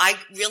 I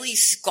really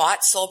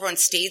got sober and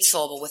stayed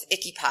sober with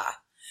ICYPA,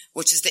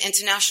 which is the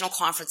International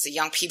Conference of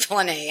Young People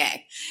in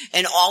AA.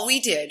 And all we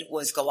did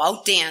was go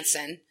out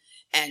dancing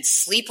and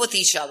sleep with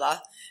each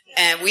other.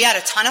 And we had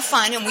a ton of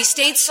fun and we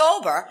stayed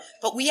sober,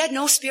 but we had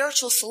no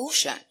spiritual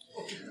solution.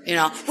 We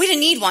didn't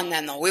need one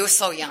then though. We were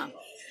so young.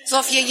 So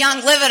if you're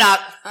young, live it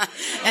up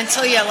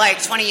until you're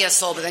like 20 years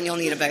sober, then you'll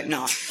need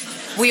no.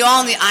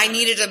 I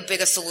needed a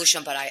bigger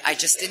solution, but I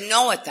just didn't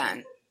know it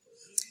then.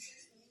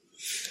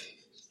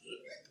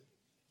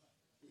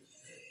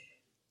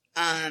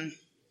 I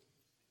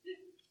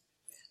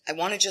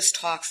want to just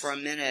talk for a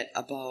minute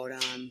about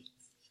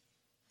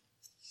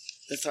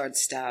the third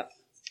step.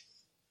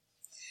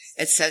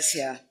 It says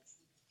here,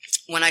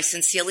 when I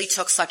sincerely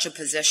took such a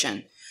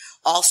position,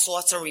 all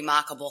sorts of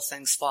remarkable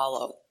things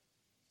followed.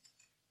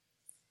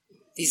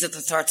 These are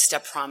the third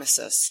step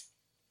promises.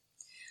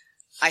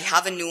 I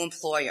have a new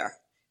employer,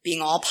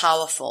 being all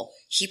powerful.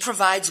 He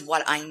provides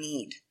what I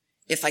need.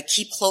 If I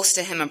keep close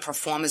to him and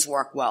perform his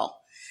work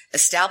well,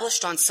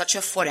 established on such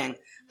a footing,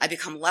 I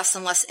become less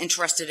and less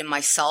interested in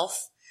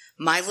myself,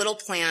 my little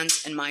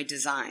plans, and my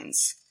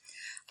designs.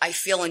 I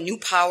feel a new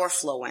power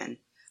flow in.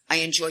 I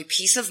enjoy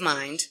peace of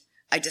mind.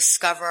 I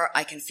discover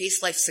I can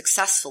face life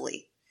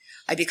successfully.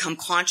 I become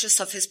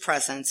conscious of his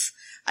presence.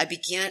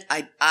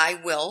 I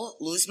will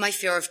lose my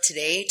fear of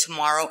today,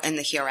 tomorrow, and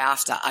the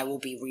hereafter. I will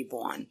be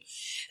reborn.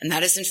 And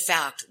that is in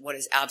fact what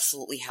has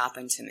absolutely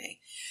happened to me.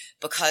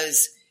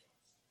 Because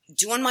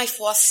doing my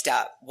fourth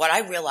step, what I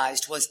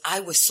realized was I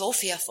was so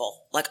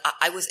fearful. Like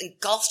I was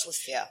engulfed with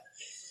fear.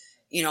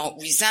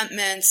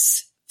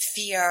 Resentments,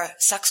 fear,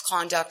 sex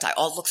conduct. I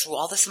all looked through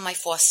all this in my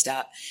fourth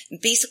step.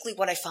 And basically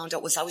what I found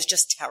out was I was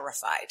just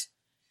terrified.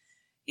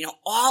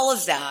 All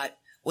of that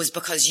was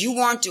because you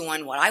weren't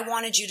doing what I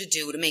wanted you to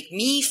do to make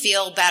me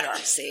feel better,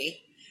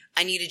 see?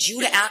 I needed you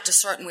to act a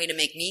certain way to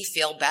make me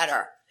feel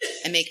better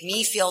and make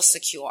me feel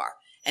secure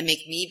and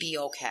make me be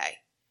okay.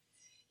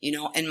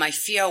 And my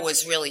fear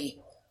was really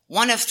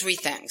one of three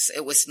things.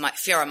 It was my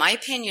fear of my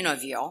opinion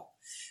of you,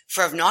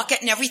 fear of not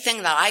getting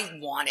everything that I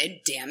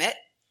wanted, damn it,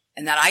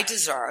 and that I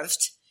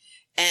deserved,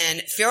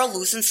 and fear of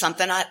losing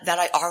something that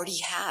I already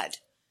had,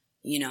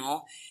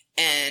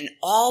 And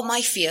all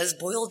my fears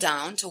boiled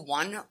down to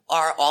one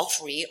or all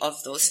three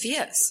of those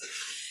fears.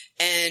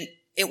 And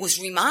it was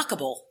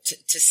remarkable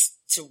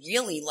to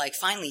really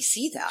finally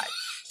see that,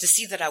 to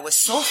see that I was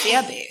so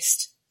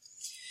fear-based.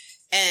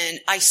 And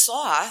I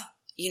saw,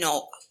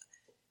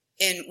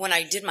 when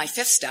I did my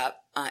fifth step,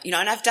 and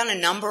I've done a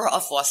number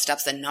of fourth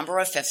steps, a number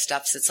of fifth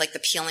steps. It's like the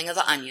peeling of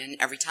the onion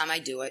every time I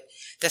do it.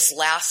 This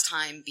last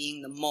time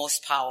being the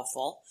most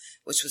powerful,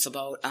 which was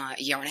about a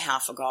year and a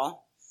half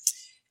ago.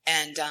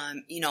 And,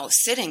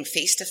 sitting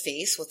face to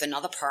face with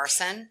another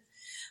person,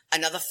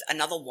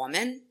 another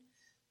woman,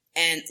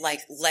 and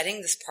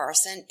letting this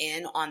person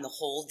in on the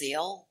whole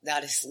deal.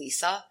 That is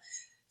Lisa.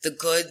 The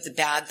good, the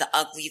bad, the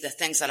ugly, the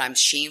things that I'm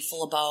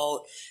shameful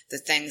about, the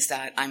things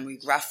that I'm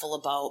regretful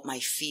about, my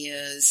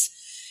fears,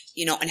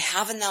 and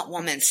having that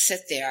woman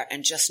sit there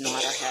and just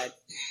nod her head.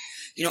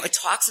 It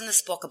talks in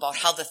this book about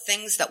how the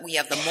things that we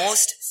have the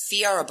most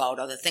fear about,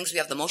 or the things we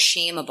have the most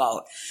shame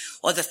about,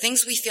 or the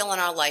things we feel in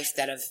our life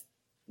that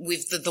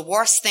the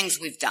worst things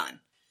we've done,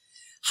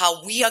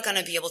 how we are going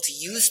to be able to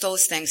use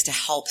those things to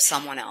help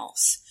someone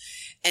else.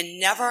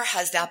 And never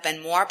has that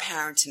been more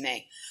apparent to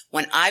me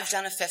when I've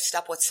done a fifth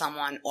step with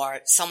someone, or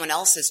someone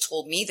else has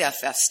told me their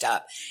fifth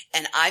step,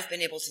 and I've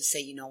been able to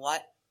say, you know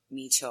what?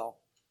 Me too.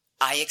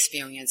 I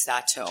experienced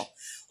that too.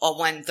 Or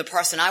when the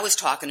person I was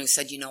talking to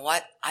said, you know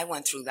what? I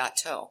went through that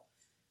too.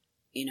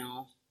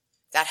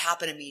 That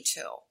happened to me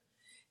too.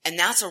 And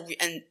that's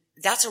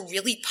a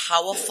really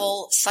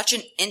powerful, such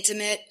an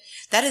intimate,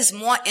 that is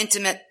more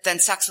intimate than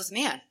sex with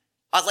man.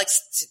 Or like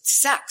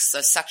sex,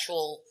 a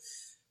sexual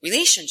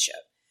relationship.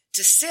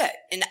 To sit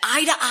in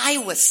eye to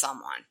eye with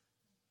someone.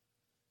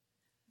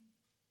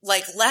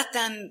 Like, let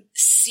them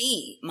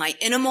see my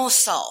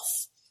innermost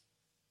self.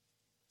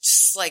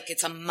 Just like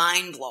it's a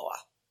mind blower.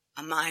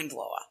 A mind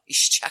blower. You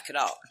should check it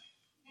out.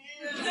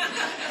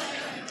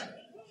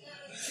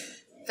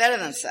 Better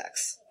than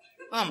sex.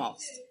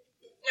 Almost.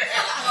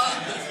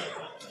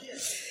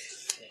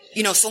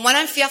 So when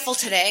I'm fearful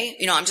today,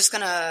 I'm just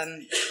going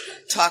to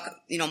talk,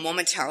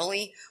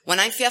 momentarily. When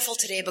I'm fearful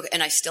today,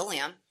 and I still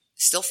am,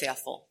 still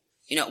fearful.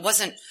 It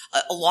wasn't,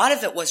 a lot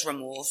of it was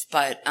removed,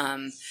 but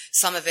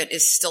some of it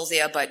is still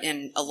there, but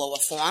in a lower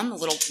form, a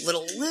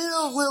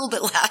little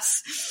bit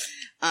less.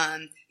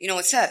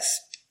 It says,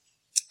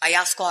 I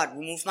ask God,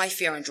 remove my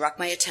fear and direct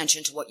my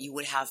attention to what you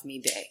would have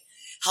me be.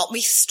 Help me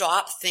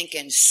stop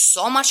thinking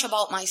so much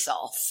about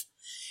myself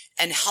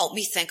and help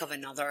me think of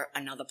another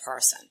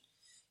person.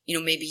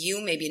 Maybe you,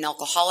 maybe an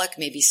alcoholic,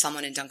 maybe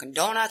someone in Dunkin'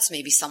 Donuts,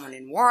 maybe someone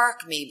in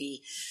work,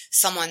 maybe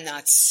someone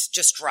that's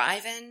just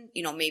driving,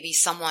 maybe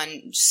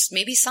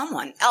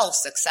someone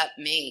else except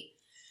me,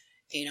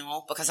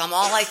 because I'm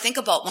all I think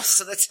about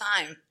most of the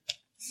time.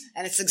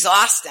 And it's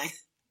exhausting.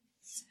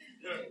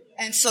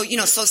 And so,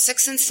 so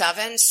 6 and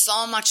 7,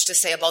 so much to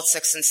say about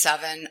 6 and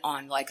 7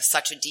 on like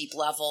such a deep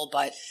level,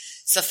 but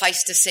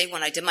suffice to say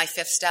when I did my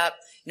fifth step,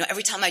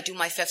 every time I do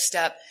my fifth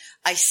step,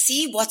 I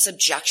see what's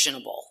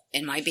objectionable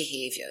in my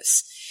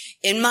behaviors,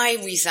 in my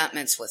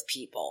resentments with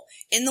people,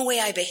 in the way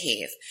I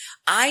behave.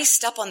 I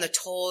step on the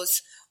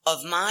toes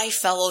of my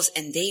fellows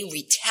and they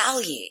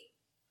retaliate.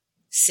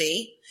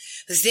 See?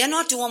 Because they're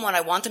not doing what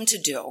I want them to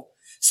do.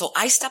 So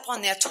I step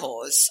on their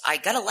toes. I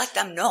gotta let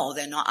them know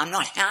I'm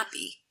not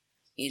happy,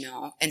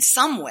 in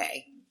some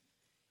way,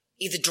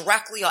 either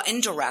directly or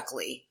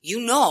indirectly.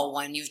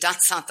 When you've done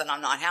something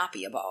I'm not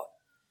happy about.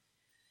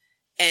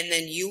 And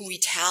then you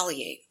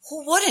retaliate.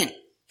 Who wouldn't?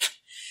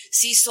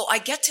 See, so I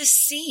get to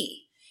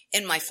see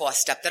in my fourth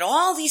step that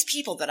all these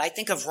people that I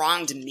think have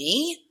wronged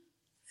me,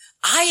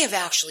 I have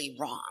actually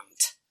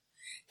wronged.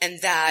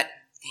 And that,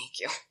 thank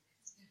you.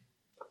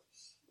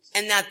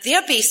 And that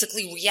they're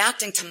basically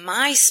reacting to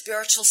my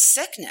spiritual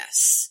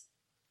sickness.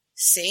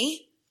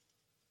 See?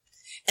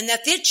 And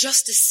that they're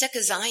just as sick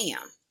as I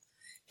am.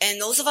 And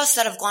those of us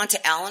that have gone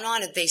to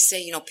Al-Anon, they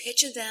say,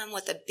 picture them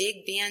with a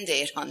big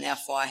Band-Aid on their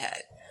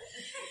forehead.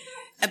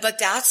 But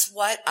that's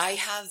what I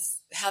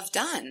have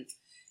done,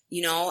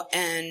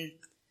 and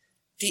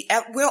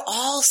we're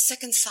all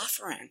sick and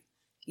suffering.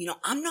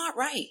 I'm not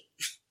right.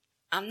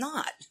 I'm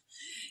not.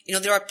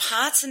 There are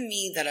parts of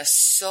me that are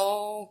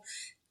so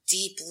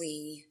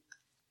deeply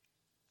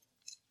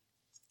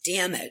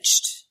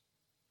damaged.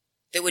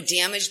 They were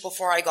damaged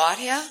before I got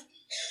here,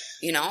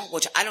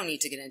 which I don't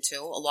need to get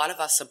into. A lot of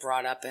us are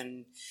brought up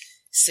in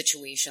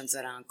situations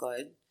that aren't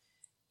good.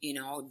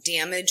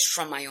 Damaged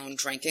from my own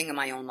drinking and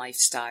my own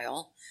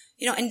lifestyle,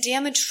 and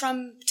damaged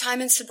from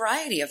time in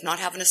sobriety of not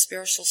having a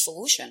spiritual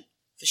solution,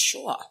 for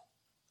sure.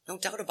 No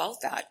doubt about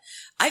that.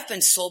 I've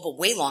been sober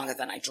way longer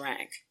than I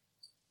drank,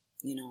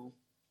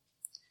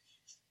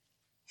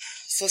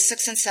 So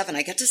 6 and 7,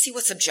 I get to see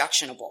what's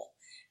objectionable.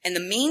 And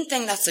the main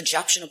thing that's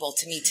objectionable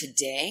to me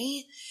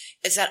today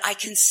is that I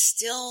can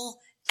still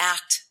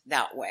act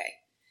that way.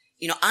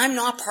 I'm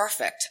not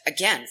perfect.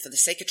 Again, for the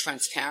sake of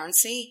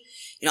transparency,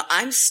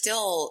 I'm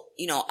still,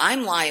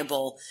 I'm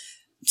liable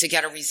to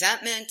get a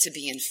resentment, to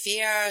be in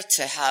fear,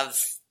 to have,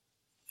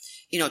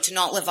 to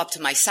not live up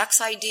to my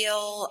sex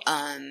ideal.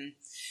 I'm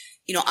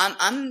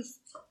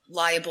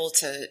liable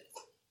to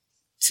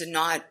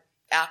not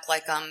act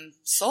like I'm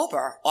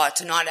sober or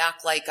to not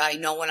act like I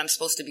know what I'm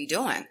supposed to be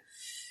doing,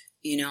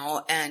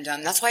 and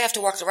that's why I have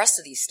to work the rest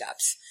of these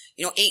steps.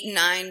 8 and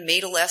 9,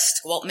 made a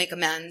list, go out and make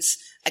amends.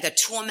 I got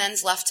 2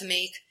 amends left to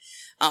make.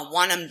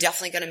 One I'm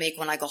definitely going to make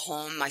when I go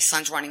home. My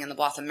son's running in the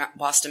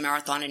Boston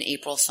Marathon in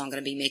April, so I'm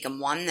going to be making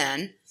one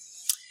then.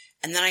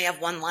 And then I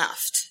have 1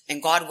 left.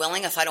 And God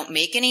willing, if I don't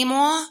make any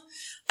more,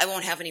 I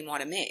won't have any more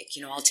to make.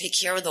 I'll take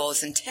care of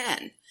those in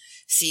 10.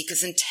 See,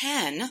 because in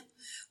 10,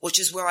 which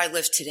is where I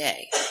live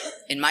today,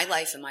 in my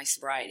life and my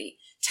sobriety,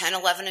 10,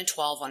 11, and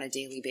 12 on a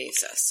daily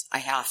basis. I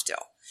have to.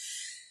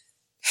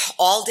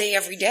 All day,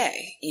 every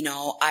day.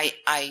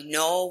 I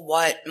know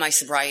what my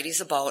sobriety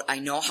is about. I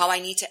know how I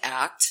need to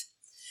act.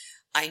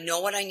 I know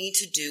what I need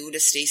to do to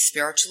stay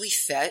spiritually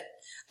fit.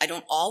 I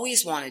don't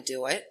always want to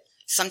do it.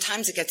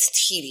 Sometimes it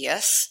gets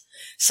tedious.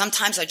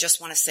 Sometimes I just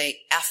want to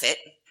say F it,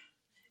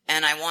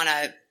 and I want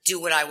to do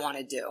what I want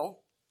to do,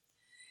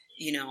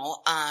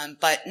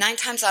 but 9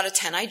 times out of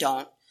 10, I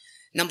don't.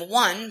 Number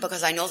one,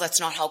 because I know that's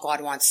not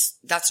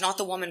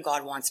the woman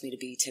God wants me to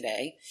be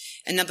today.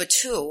 And number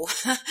two,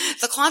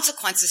 the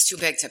consequence is too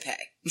big to pay.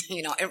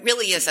 It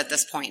really is at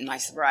this point in my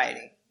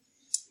sobriety.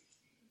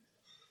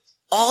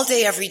 All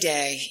day, every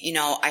day,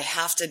 I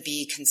have to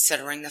be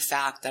considering the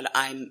fact that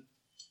I'm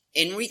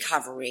in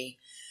recovery.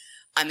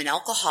 I'm an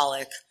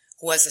alcoholic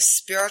who has a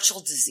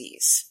spiritual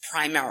disease,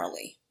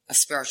 primarily a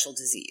spiritual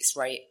disease,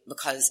 right?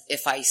 Because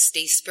if I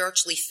stay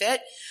spiritually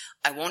fit,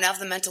 I won't have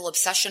the mental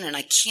obsession, and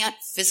I can't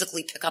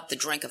physically pick up the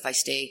drink if I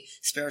stay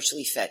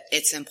spiritually fit.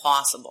 It's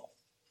impossible.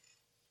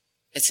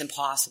 It's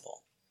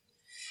impossible.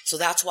 So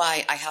that's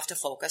why I have to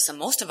focus, and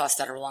most of us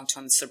that are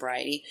long-term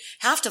sobriety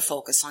have to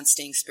focus on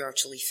staying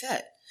spiritually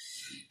fit.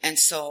 And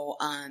so,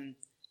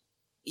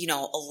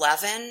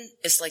 11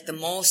 is like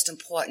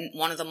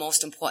one of the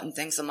most important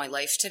things in my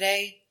life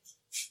today.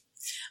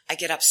 I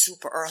get up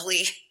super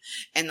early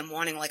in the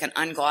morning, like an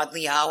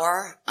ungodly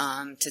hour,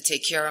 to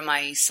take care of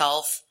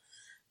myself,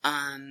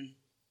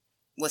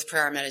 with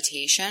prayer and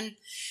meditation,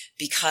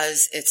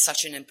 because it's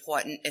such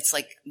it's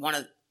like one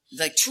of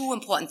the 2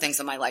 important things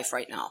in my life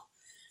right now.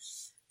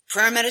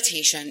 Prayer and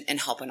meditation and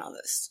helping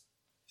others.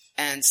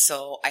 And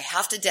so I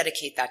have to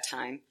dedicate that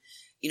time.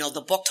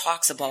 The book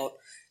talks about,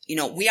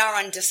 we are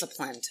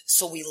undisciplined,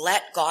 so we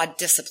let God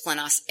discipline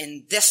us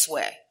in this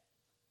way.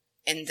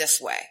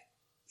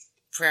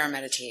 Prayer and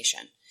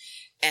meditation.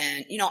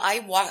 And,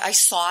 I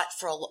sought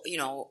for,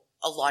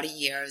 a lot of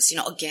years,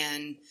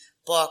 again,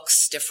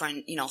 books,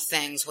 different,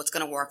 things, what's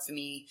going to work for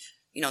me,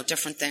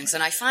 different things.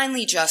 And I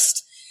finally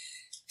just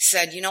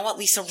said, you know what,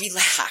 Lisa,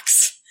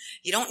 relax.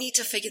 You don't need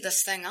to figure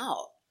this thing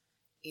out.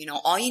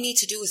 All you need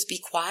to do is be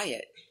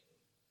quiet,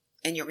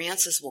 and your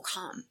answers will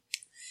come.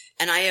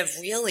 And I have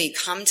really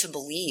come to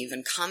believe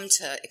and come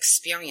to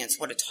experience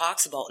what it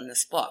talks about in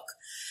this book,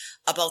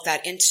 about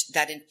that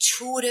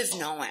intuitive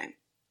knowing.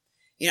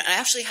 I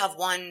actually have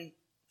one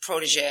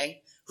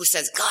protege who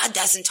says, God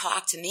doesn't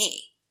talk to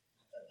me.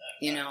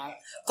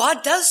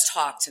 God does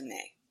talk to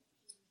me.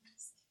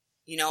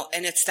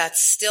 And it's that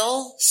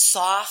still,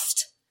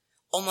 soft,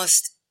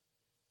 almost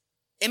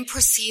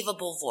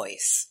imperceivable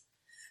voice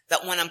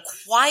that when I'm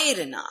quiet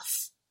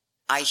enough,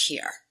 I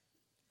hear.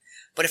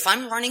 But if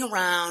I'm running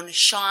around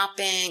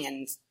shopping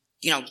and,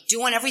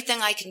 doing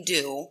everything I can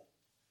do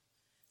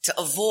to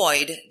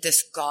avoid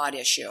this God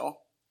issue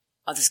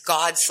or this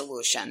God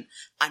solution,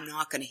 I'm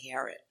not going to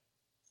hear it.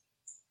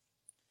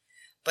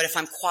 But if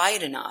I'm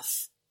quiet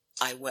enough,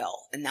 I will.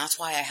 And that's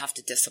why I have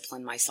to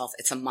discipline myself.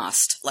 It's a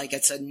must. Like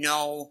it's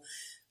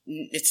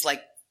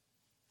like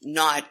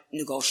not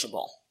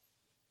negotiable.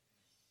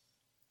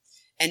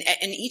 And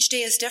each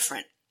day is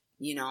different.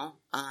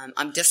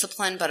 I'm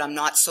disciplined, but I'm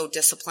not so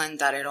disciplined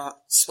that I don't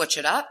switch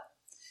it up.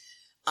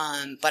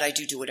 But I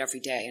do it every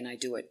day, and I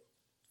do it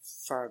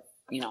for,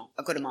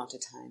 a good amount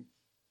of time.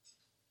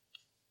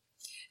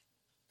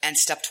 And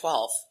step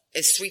 12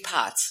 is 3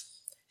 parts.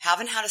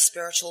 Haven't had a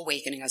spiritual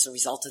awakening as a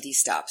result of these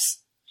steps.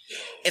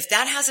 If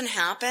that hasn't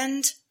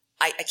happened,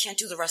 I can't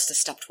do the rest of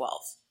step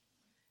 12.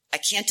 I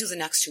can't do the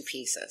next 2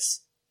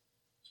 pieces.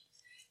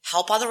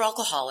 Help other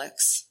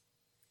alcoholics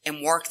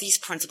and work these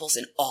principles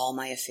in all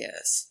my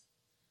affairs.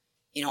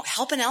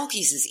 Helping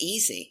alkies is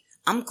easy.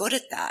 I'm good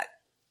at that.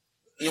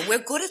 We're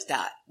good at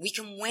that. We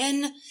can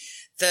win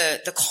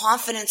the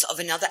confidence of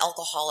another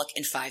alcoholic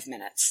in 5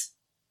 minutes.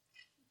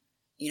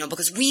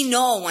 Because we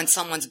know when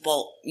someone's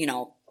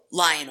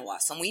lying to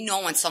us, and we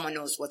know when someone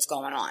knows what's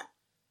going on.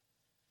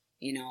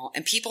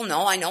 And people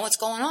know I know what's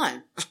going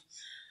on.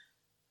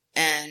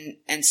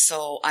 And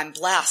so I'm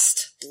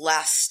blessed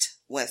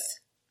with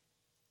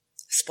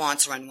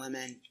sponsoring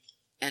women.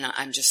 And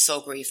I'm just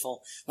so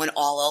grateful. When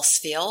all else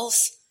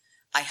fails,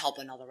 I help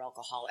another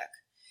alcoholic.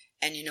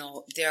 And,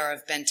 there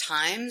have been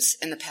times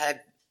in the past,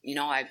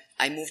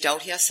 I moved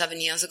out here 7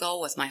 years ago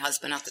with my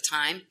husband at the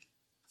time,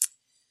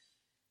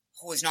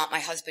 who is not my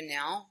husband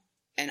now.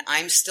 And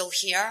I'm still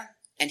here,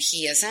 and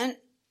he isn't.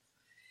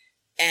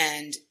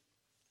 And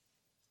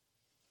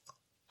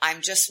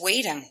I'm just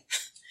waiting.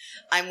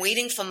 I'm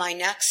waiting for my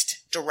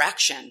next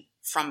direction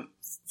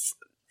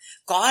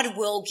God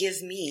will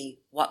give me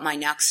what my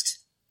next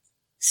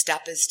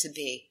step is to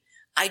be.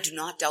 I do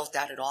not doubt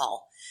that at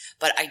all.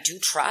 But I do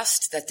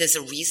trust that there's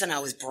a reason I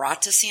was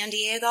brought to San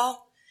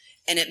Diego,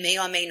 and it may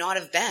or may not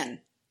have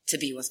been to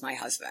be with my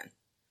husband.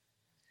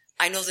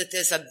 I know that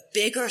there's a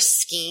bigger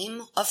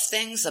scheme of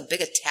things, a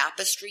bigger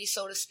tapestry,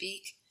 so to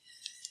speak,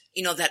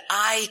 that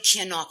I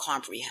cannot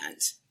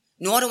comprehend,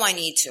 nor do I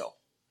need to.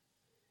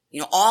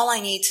 All I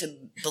need to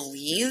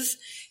believe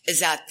is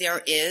that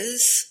there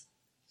is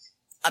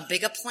a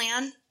bigger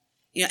plan.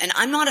 And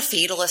I'm not a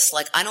fatalist.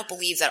 Like, I don't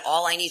believe that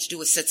all I need to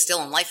do is sit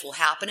still and life will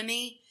happen to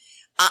me.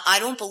 I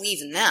don't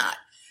believe in that.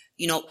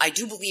 I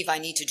do believe I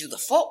need to do the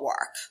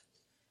footwork.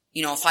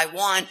 If I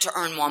want to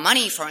earn more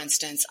money, for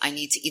instance, I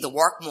need to either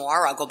work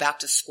more or go back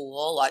to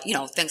school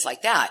or, things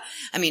like that.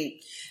 I mean,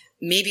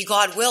 maybe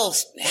God will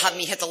have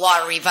me hit the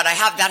lottery, but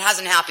that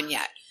hasn't happened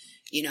yet,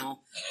 you know.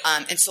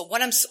 And so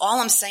all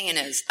I'm saying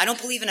is, I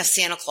don't believe in a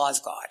Santa Claus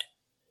God.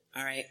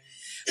 All right.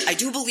 I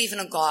do believe in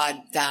a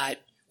God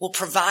that will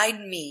provide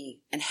me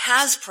and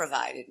has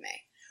provided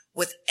me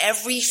with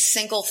every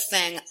single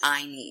thing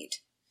I need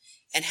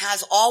and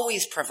has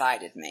always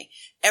provided me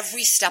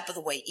every step of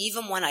the way,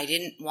 even when I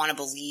didn't want to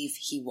believe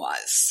he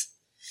was,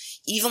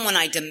 even when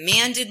I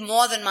demanded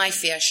more than my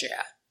fair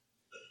share.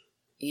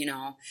 You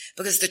know,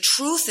 because the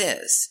truth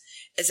is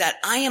that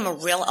I am a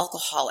real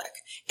alcoholic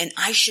and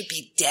I should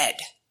be dead.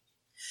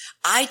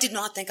 I did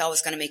not think I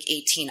was going to make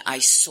 18. I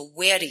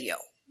swear to you.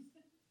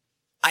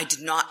 I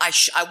did not,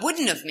 I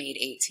wouldn't have made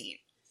 18.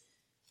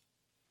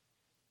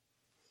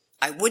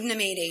 I wouldn't have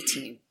made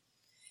 18.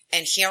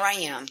 And here I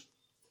am,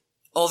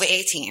 over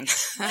 18.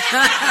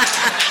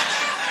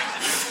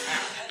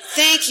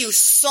 Thank you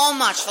so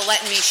much for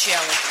letting me share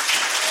with you.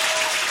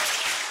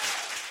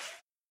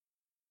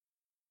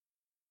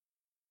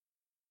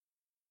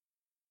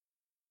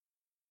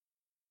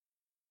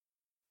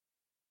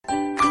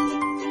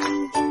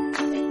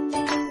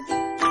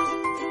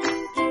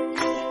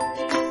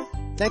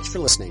 Thanks for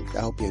listening. I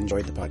hope you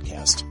enjoyed the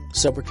podcast.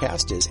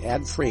 Sobercast is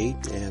ad-free,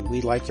 and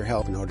we'd like your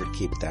help in order to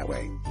keep it that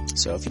way.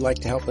 So if you'd like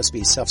to help us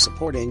be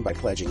self-supporting by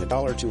pledging $1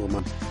 or $2 a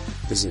month,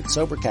 visit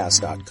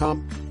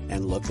Sobercast.com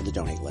and look for the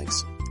donate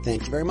links.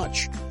 Thank you very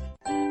much.